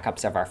make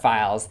backups of our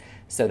files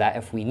so that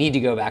if we need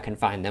to go back and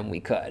find them, we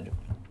could.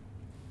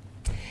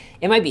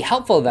 It might be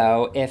helpful,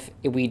 though, if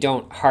we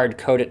don't hard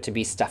code it to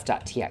be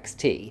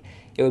stuff.txt.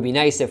 It would be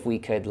nice if we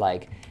could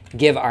like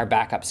give our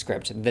backup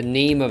script the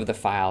name of the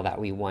file that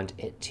we want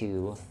it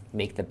to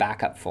make the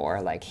backup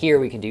for. Like here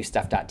we can do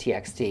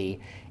stuff.txt.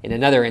 In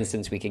another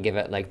instance, we could give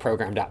it like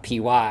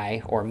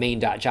program.py or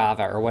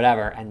main.java or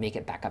whatever and make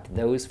it back up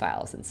those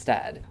files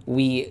instead.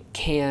 We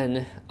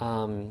can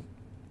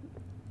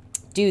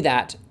do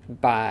that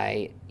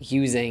by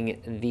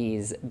using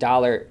these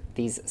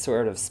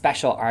sort of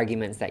special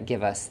arguments that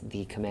give us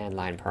the command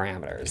line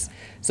parameters.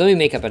 So let me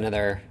make up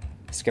another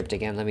script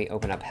again. Let me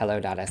open up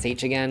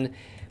hello.sh again.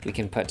 We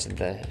can put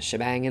the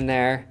shebang in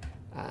there,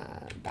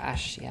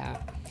 bash, yeah.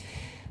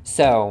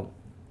 So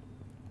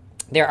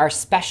there are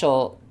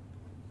special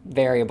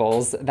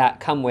variables that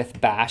come with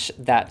bash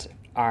that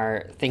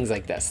are things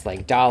like this,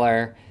 like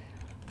 $1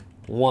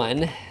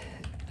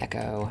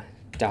 echo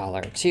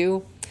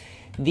 $2.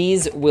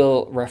 These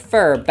will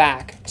refer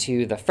back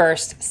to the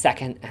first,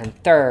 second, and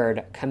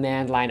third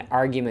command line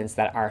arguments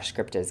that our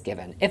script is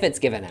given, if it's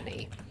given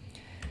any.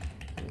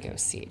 Let me go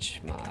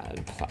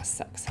chmod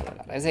 +x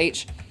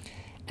hello.sh.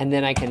 And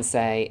then I can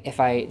say, if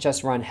I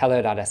just run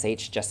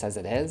hello.sh just as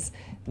it is,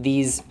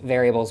 these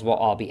variables will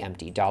all be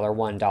empty. $1,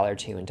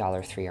 $2, and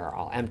 $3 are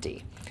all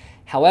empty.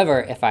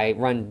 However, if I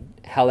run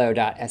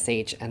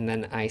hello.sh and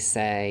then I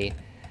say,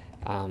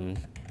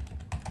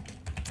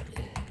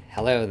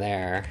 hello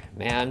there,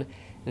 man,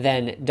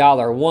 then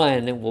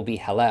 $1 will be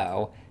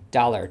hello,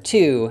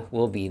 $2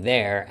 will be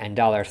there, and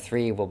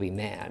 $3 will be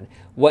man.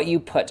 What you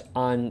put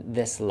on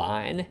this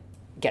line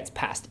gets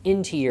passed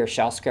into your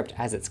shell script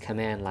as its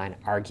command line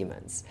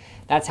arguments.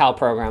 That's how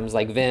programs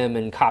like Vim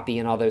and copy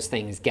and all those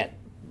things get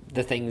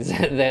the things,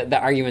 the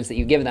arguments that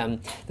you give them.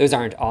 Those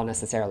aren't all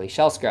necessarily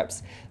shell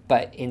scripts,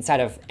 but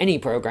inside of any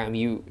program,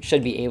 you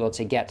should be able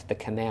to get the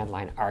command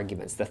line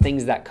arguments, the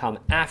things that come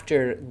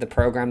after the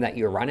program that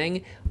you're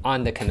running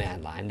on the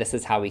command line. This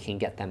is how we can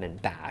get them in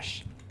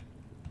bash.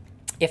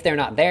 If they're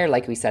not there,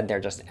 like we said,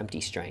 they're just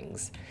empty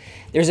strings.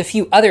 There's a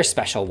few other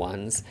special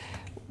ones.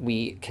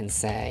 We can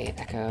say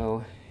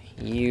echo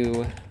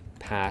you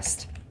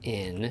passed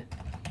in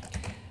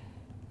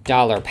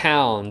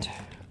 $pound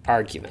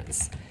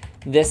arguments.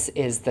 This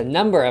is the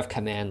number of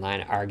command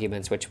line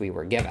arguments which we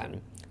were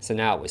given. So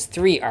now it was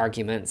 3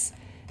 arguments.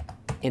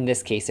 In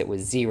this case, it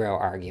was 0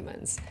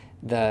 arguments.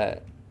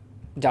 The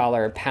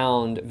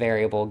 $pound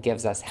variable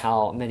gives us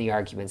how many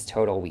arguments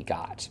total we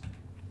got.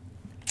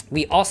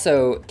 We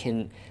also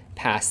can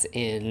pass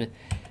in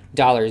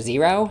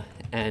 $0,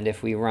 and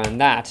if we run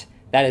that,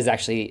 that is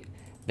actually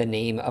the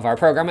name of our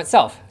program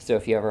itself. So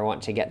if you ever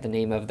want to get the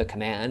name of the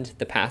command,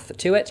 the path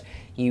to it,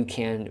 you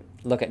can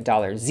look at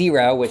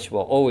 $0, which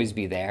will always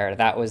be there.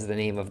 That was the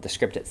name of the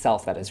script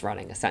itself that is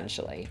running,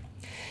 essentially.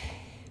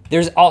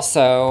 There's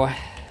also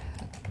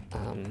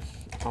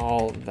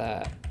all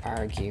the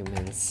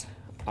arguments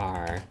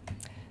are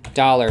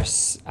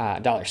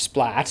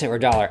 $splat or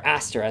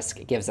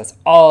 $** gives us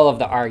all of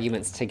the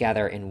arguments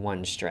together in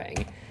one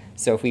string.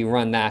 So if we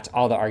run that,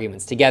 all the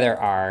arguments together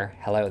are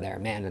hello there,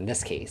 man, in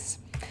this case.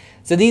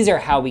 So these are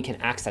how we can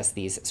access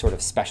these sort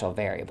of special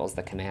variables,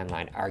 the command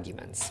line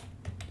arguments.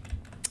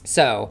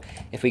 So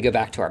if we go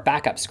back to our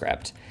backup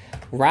script,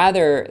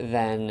 rather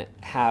than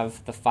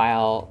have the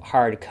file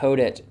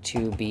hard-coded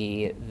to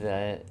be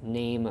the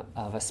name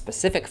of a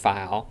specific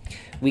file,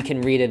 we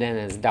can read it in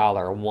as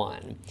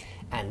 $1.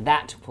 And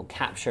that will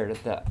capture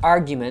the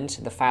argument,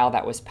 the file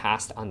that was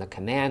passed on the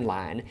command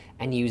line,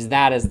 and use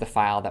that as the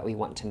file that we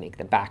want to make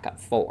the backup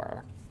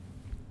for.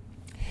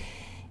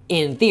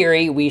 In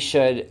theory, we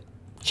should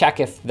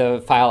check if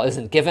the file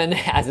isn't given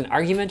as an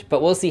argument,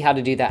 but we'll see how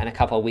to do that in a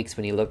couple of weeks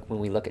when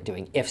we look at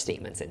doing if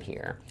statements in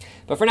here.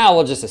 But for now,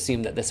 we'll just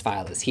assume that this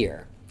file is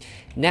here.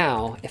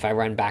 Now, if I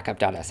run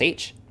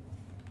backup.sh,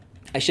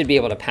 I should be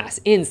able to pass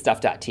in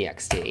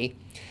stuff.txt,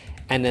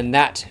 and then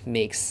that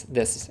makes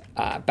this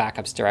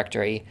backups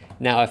directory.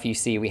 Now, if you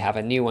see, we have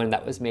a new one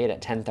that was made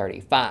at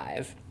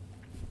 10:35.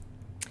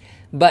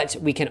 But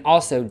we can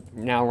also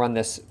now run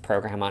this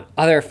program on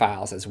other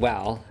files as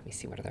well. Let me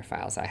see what other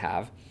files I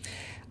have.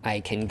 I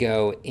can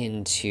go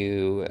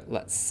into,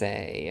 let's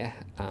say,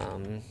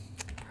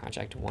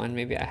 project 1.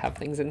 Maybe I have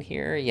things in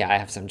here. Yeah, I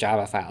have some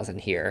Java files in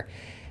here.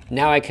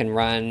 Now I can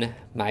run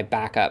my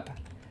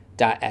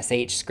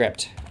backup.sh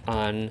script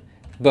on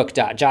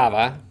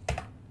book.java.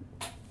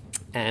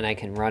 And I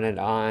can run it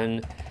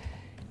on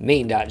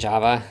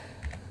main.java.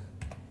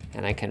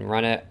 And I can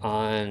run it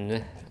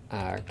on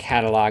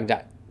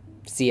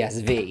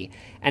catalog.csv.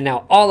 And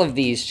now all of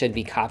these should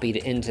be copied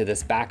into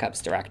this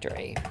backups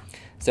directory.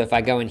 So if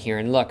I go in here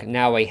and look,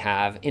 now we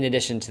have, in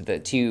addition to the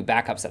 2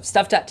 backups of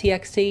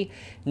stuff.txt,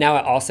 now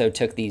it also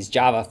took these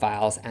Java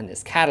files and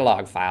this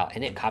catalog file,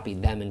 and it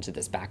copied them into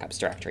this backups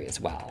directory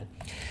as well.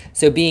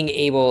 So being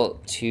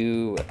able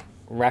to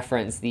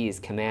reference these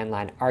command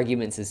line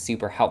arguments is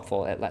super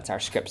helpful. It lets our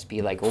scripts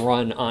be like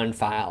run on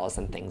files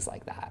and things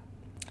like that.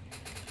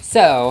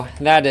 So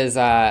that is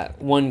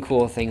one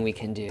cool thing we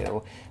can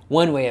do,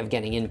 one way of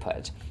getting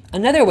input.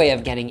 Another way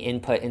of getting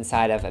input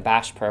inside of a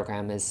bash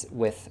program is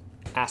with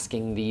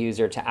asking the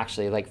user to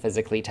actually like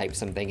physically type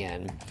something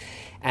in.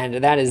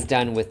 And that is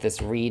done with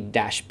this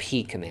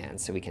read-p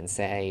command. So we can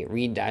say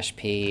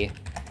read-p,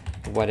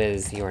 what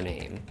is your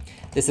name?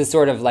 This is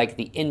sort of like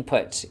the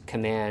input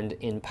command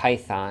in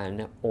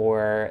Python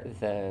or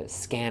the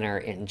scanner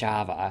in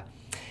Java.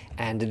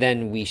 And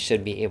then we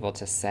should be able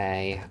to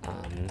say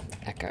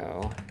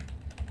echo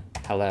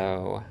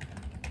hello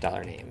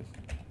 $name,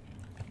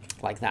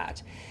 like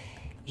that.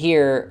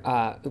 Here,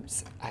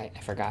 oops, I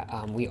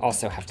forgot, we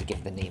also have to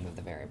give the name of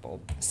the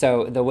variable.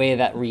 So the way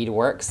that read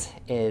works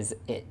is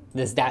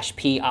this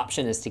 -p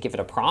option is to give it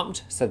a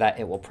prompt so that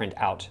it will print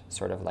out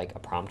sort of like a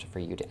prompt for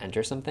you to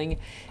enter something.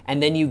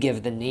 And then you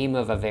give the name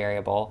of a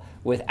variable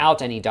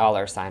without any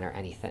 $sign or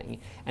anything.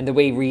 And the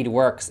way read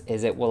works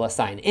is it will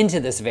assign into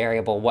this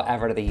variable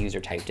whatever the user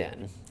typed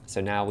in.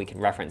 So now we can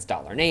reference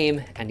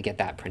 $name and get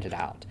that printed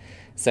out.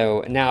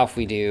 So now if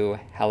we do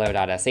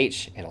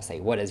hello.sh, it'll say,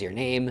 what is your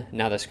name?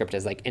 Now the script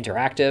is like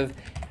interactive,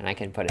 and I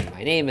can put in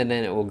my name, and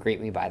then it will greet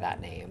me by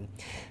that name.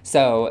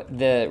 So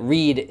the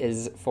read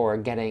is for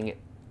getting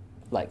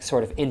like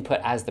sort of input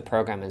as the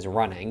program is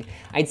running.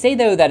 I'd say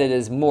though that it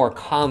is more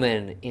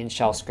common in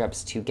shell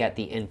scripts to get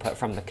the input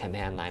from the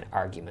command line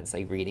arguments,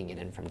 like reading it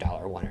in from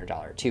 $1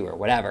 or $2 or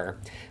whatever.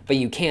 But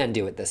you can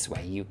do it this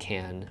way. You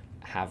can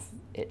have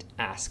it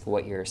ask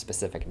what your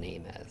specific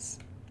name is.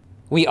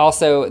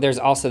 There's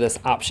also this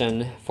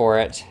option for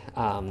it,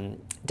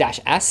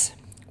 -s,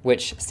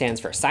 which stands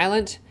for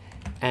silent.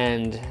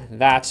 And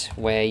that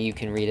way you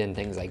can read in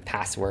things like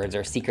passwords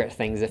or secret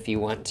things if you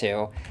want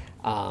to.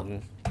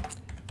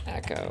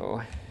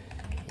 Echo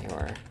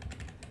your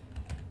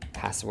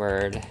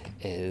password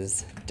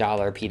is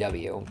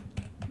 $PW.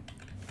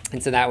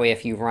 And so that way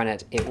if you run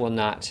it, it will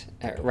not,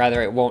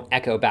 rather it won't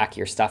echo back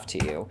your stuff to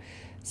you.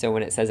 So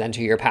when it says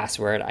enter your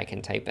password, I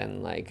can type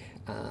in like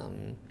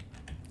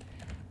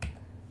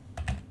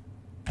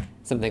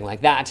something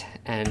like that,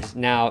 and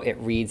now it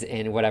reads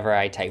in whatever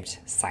I typed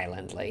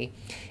silently.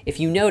 If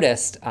you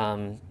noticed,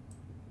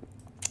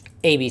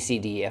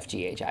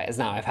 ABCDEFGHI is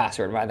not my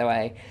password, by the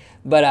way,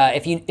 but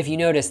if you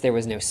notice, there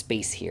was no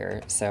space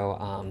here, so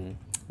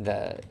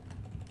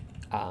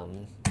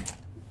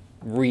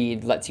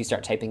read lets you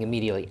start typing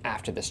immediately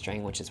after the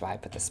string, which is why I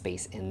put the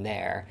space in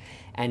there.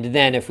 And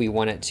then if we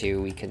wanted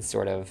to, we can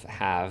sort of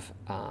have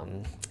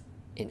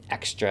an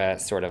extra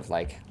sort of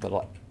like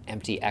little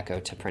empty echo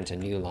to print a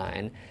new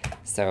line.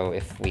 So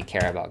if we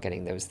care about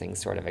getting those things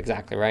sort of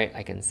exactly right,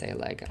 I can say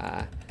like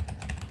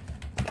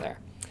there.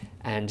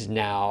 And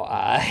now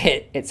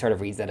it sort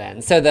of reads it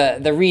in. So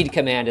the read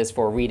command is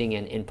for reading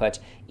in input,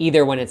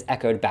 either when it's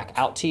echoed back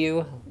out to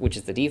you, which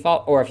is the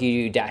default, or if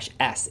you do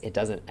 -s, it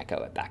doesn't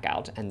echo it back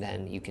out, and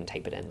then you can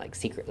type it in like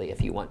secretly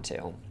if you want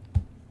to.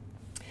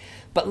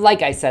 But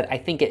like I said, I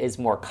think it is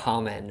more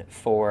common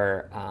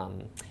for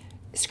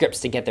scripts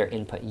to get their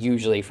input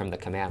usually from the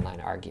command line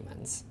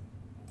arguments.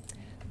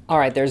 All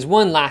right, there's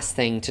one last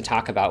thing to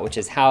talk about, which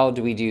is how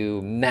do we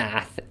do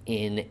math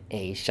in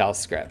a shell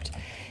script?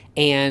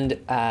 And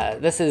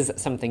this is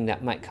something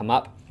that might come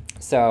up.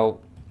 So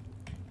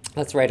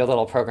let's write a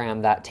little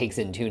program that takes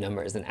in two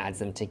numbers and adds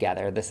them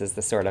together. This is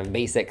the sort of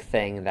basic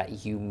thing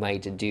that you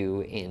might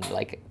do in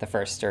like the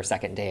first or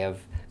second day of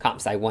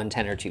comp sci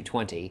 110 or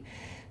 220.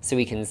 So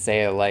we can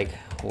say like,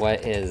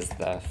 what is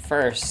the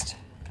first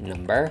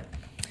number?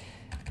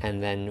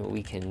 And then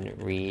we can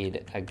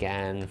read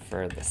again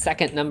for the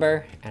second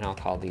number, and I'll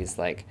call these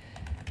like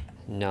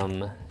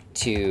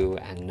num2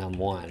 and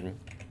num1.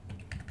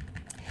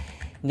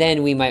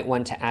 Then we might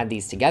want to add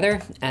these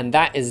together, and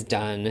that is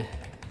done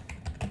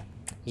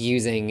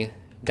using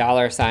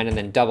 $sign and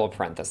then double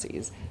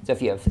parentheses. So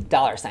if you have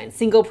 $sign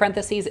single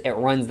parentheses, it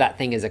runs that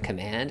thing as a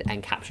command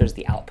and captures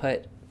the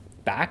output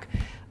back.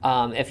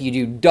 If you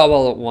do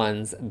double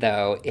ones,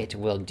 though, it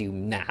will do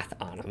math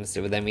on them.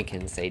 So then we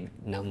can say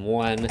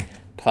num1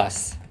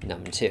 plus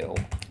num2,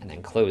 and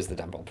then close the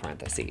double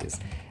parentheses.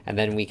 And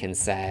then we can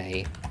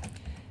say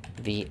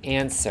the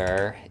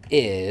answer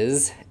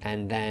is,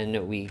 and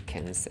then we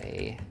can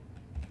say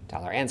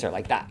 $answer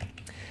like that.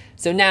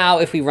 So now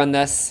if we run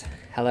this,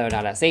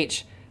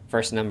 hello.sh,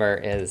 first number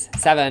is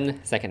 7,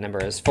 second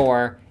number is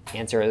 4,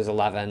 answer is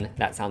 11.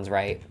 That sounds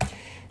right.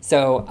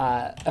 So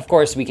of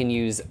course we can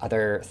use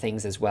other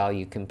things as well.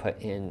 You can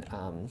put in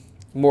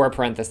more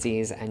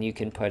parentheses, and you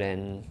can put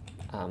in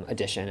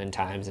addition and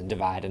times and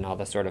divide and all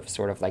the sort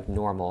of like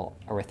normal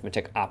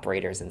arithmetic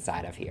operators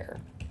inside of here.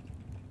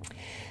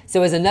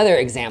 So as another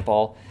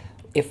example,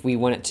 if we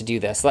wanted to do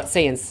this, let's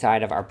say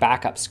inside of our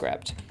backup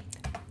script,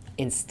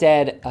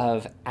 instead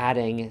of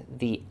adding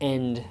the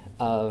end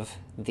of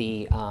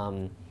the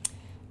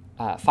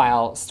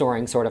file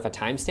storing sort of a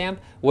timestamp,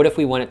 what if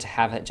we wanted to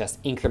have it just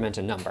increment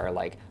a number,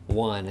 like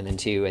 1 and then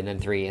 2 and then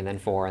 3 and then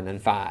 4 and then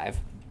 5?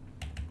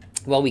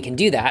 Well, we can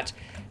do that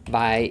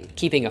by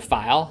keeping a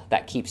file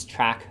that keeps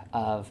track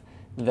of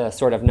the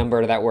sort of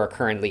number that we're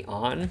currently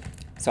on.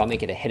 So I'll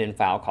make it a hidden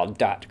file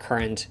called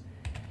 .current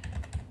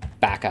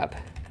backup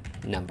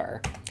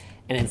number.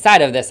 And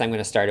inside of this, I'm going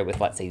to start it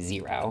with, let's say,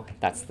 0.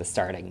 That's the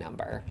starting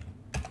number.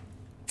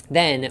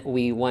 Then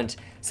we want,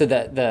 so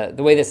the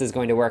way this is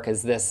going to work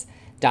is this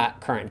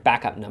 .current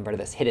backup number,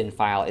 this hidden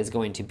file, is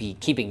going to be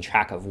keeping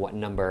track of what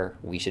number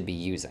we should be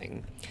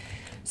using.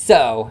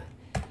 So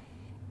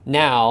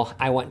now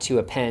I want to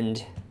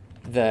append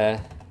the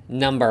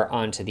number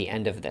onto the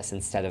end of this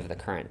instead of the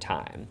current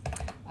time.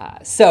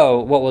 So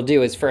what we'll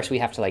do is first we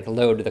have to like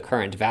load the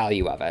current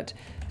value of it.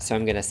 So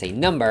I'm going to say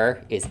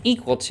number is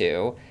equal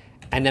to,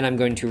 and then I'm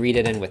going to read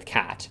it in with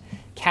cat.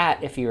 Cat,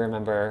 if you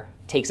remember,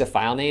 takes a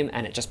file name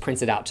and it just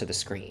prints it out to the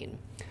screen.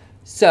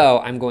 So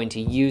I'm going to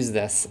use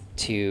this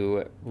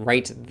to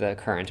write the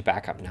current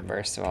backup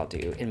number. So I'll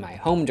do in my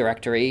home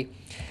directory,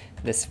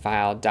 this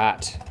file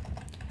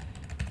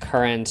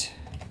 .current,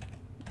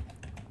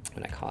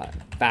 what do I call it,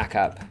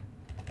 backup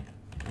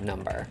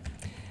number.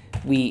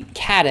 We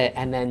cat it,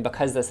 and then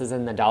because this is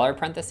in the dollar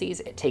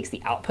parentheses, it takes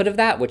the output of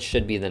that, which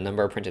should be the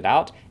number printed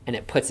out, and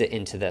it puts it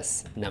into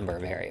this number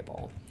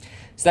variable.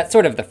 So that's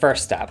sort of the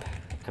first step.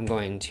 I'm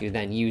going to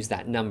then use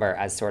that number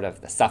as sort of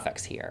the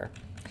suffix here.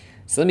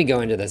 So let me go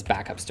into this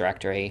backups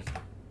directory,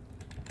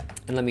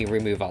 and let me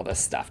remove all this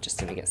stuff just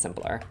to make it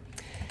simpler.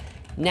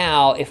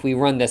 Now, if we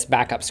run this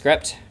backup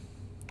script,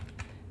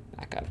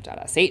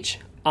 backup.sh,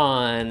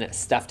 on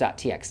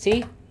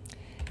stuff.txt,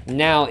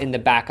 now in the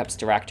backups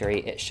directory,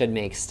 it should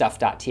make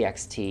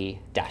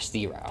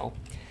stuff.txt-0.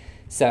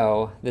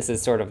 So this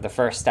is sort of the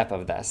first step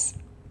of this.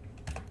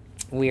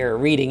 We are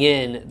reading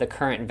in the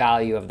current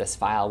value of this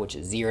file, which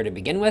is 0 to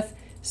begin with,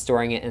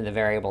 storing it in the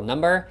variable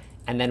number,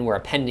 and then we're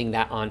appending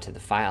that onto the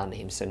file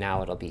name. So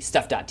now it'll be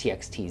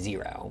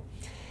stuff.txt-0.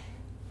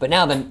 But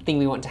now the thing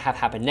we want to have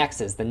happen next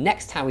is the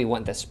next time we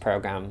want this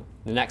program,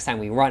 the next time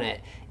we run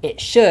it,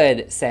 it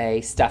should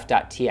say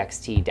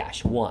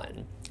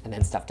stuff.txt-1. and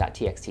then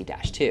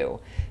stuff.txt-2.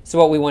 So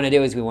what we want to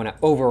do is we want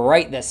to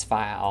overwrite this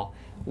file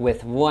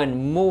with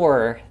one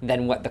more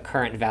than what the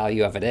current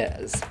value of it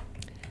is.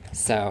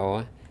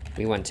 So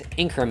we want to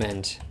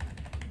increment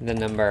the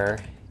number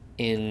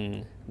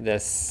in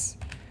this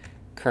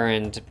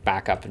current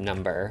backup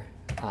number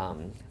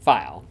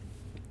file.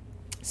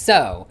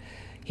 So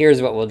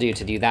here's what we'll do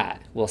to do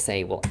that. We'll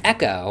say we'll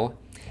echo,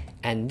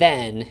 and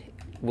then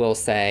we'll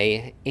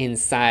say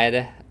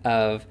inside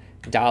of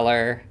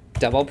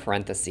double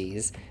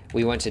parentheses.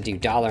 We want to do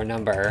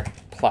 $number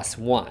plus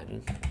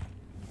 1.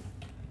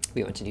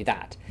 We want to do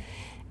that.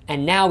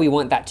 And now we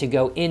want that to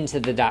go into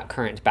the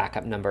 .current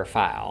backup number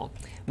file.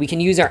 We can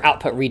use our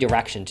output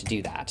redirection to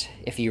do that.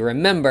 If you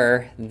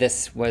remember,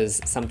 this was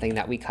something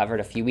that we covered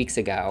a few weeks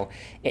ago.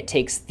 It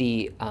takes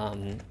the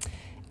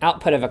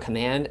output of a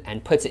command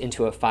and puts it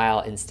into a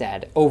file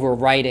instead,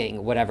 overwriting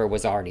whatever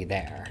was already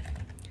there.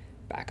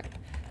 Backup.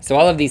 So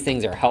all of these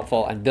things are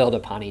helpful and build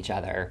upon each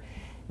other.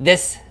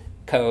 This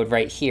code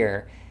right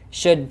here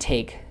should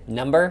take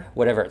number,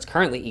 whatever it's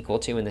currently equal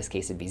to, in this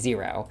case it'd be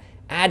 0,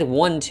 add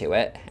 1 to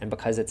it, and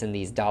because it's in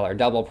these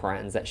 $double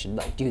parens, that should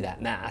do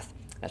that math.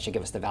 That should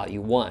give us the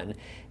value 1.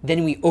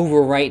 Then we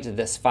overwrite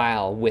this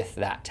file with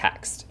that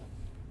text.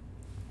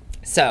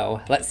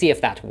 So let's see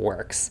if that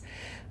works.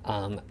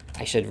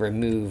 I should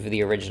remove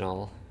the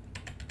original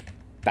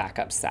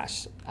backup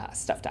slash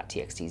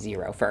stuff.txt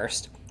 0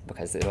 first,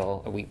 because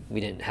we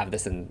didn't have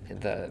this in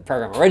the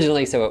program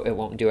originally, so it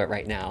won't do it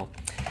right now.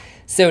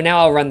 So now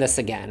I'll run this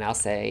again. I'll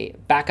say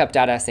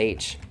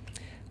backup.sh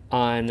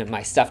on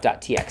my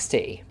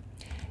stuff.txt.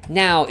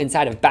 Now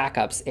inside of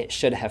backups, it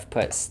should have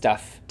put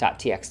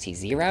stuff.txt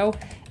 0.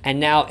 And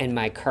now in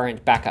my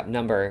current backup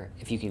number,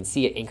 if you can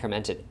see it,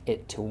 incremented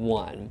it to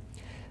 1.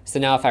 So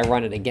now if I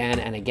run it again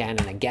and again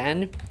and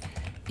again,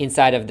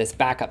 inside of this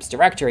backups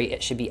directory,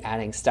 it should be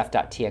adding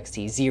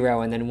stuff.txt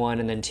 0 and then 1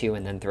 and then 2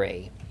 and then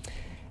 3.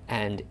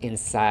 And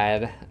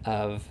inside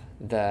of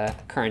the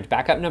current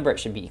backup number, it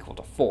should be equal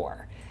to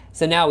 4.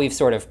 So now we've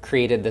sort of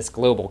created this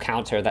global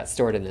counter that's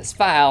stored in this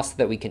file so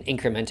that we can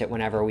increment it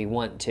whenever we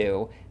want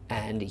to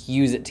and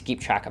use it to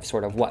keep track of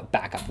sort of what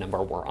backup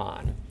number we're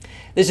on.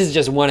 This is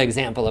just one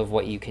example of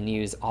what you can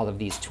use all of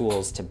these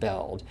tools to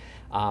build.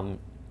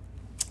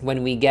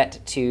 When we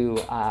get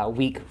to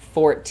week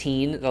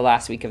 14, the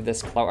last week of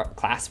this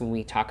class, when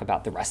we talk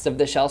about the rest of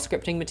the shell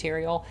scripting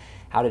material,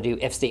 how to do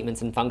if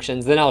statements and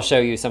functions, then I'll show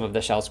you some of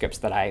the shell scripts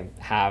that I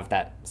have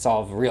that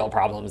solve real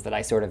problems that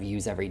I sort of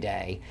use every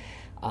day.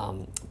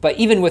 But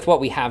even with what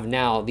we have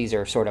now, these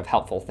are sort of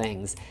helpful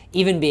things.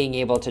 Even being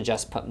able to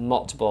just put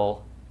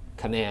multiple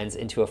commands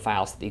into a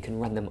file so that you can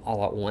run them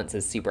all at once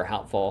is super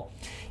helpful.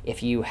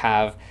 If you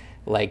have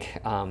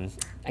like, I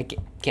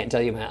can't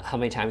tell you how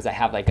many times I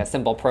have like a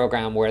simple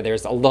program where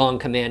there's a long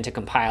command to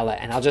compile it,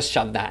 and I'll just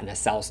shove that in a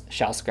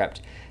shell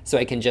script. So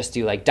I can just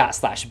do like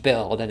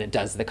 /build and it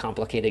does the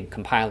complicated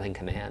compiling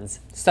commands.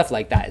 Stuff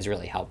like that is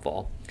really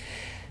helpful.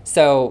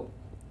 So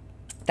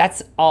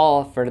that's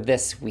all for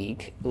this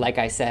week. Like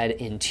I said,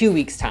 in 2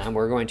 weeks' time,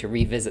 we're going to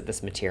revisit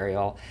this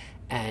material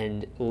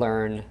and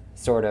learn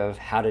sort of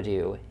how to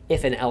do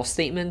if and else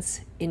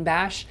statements in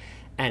Bash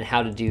and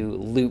how to do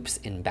loops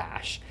in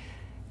Bash.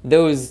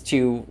 Those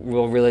two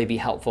will really be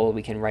helpful.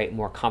 We can write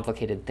more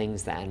complicated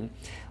things then.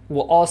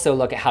 We'll also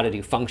look at how to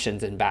do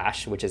functions in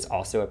Bash, which is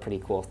also a pretty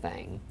cool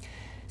thing.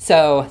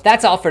 So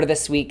that's all for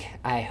this week.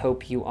 I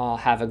hope you all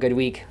have a good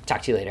week.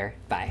 Talk to you later.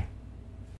 Bye.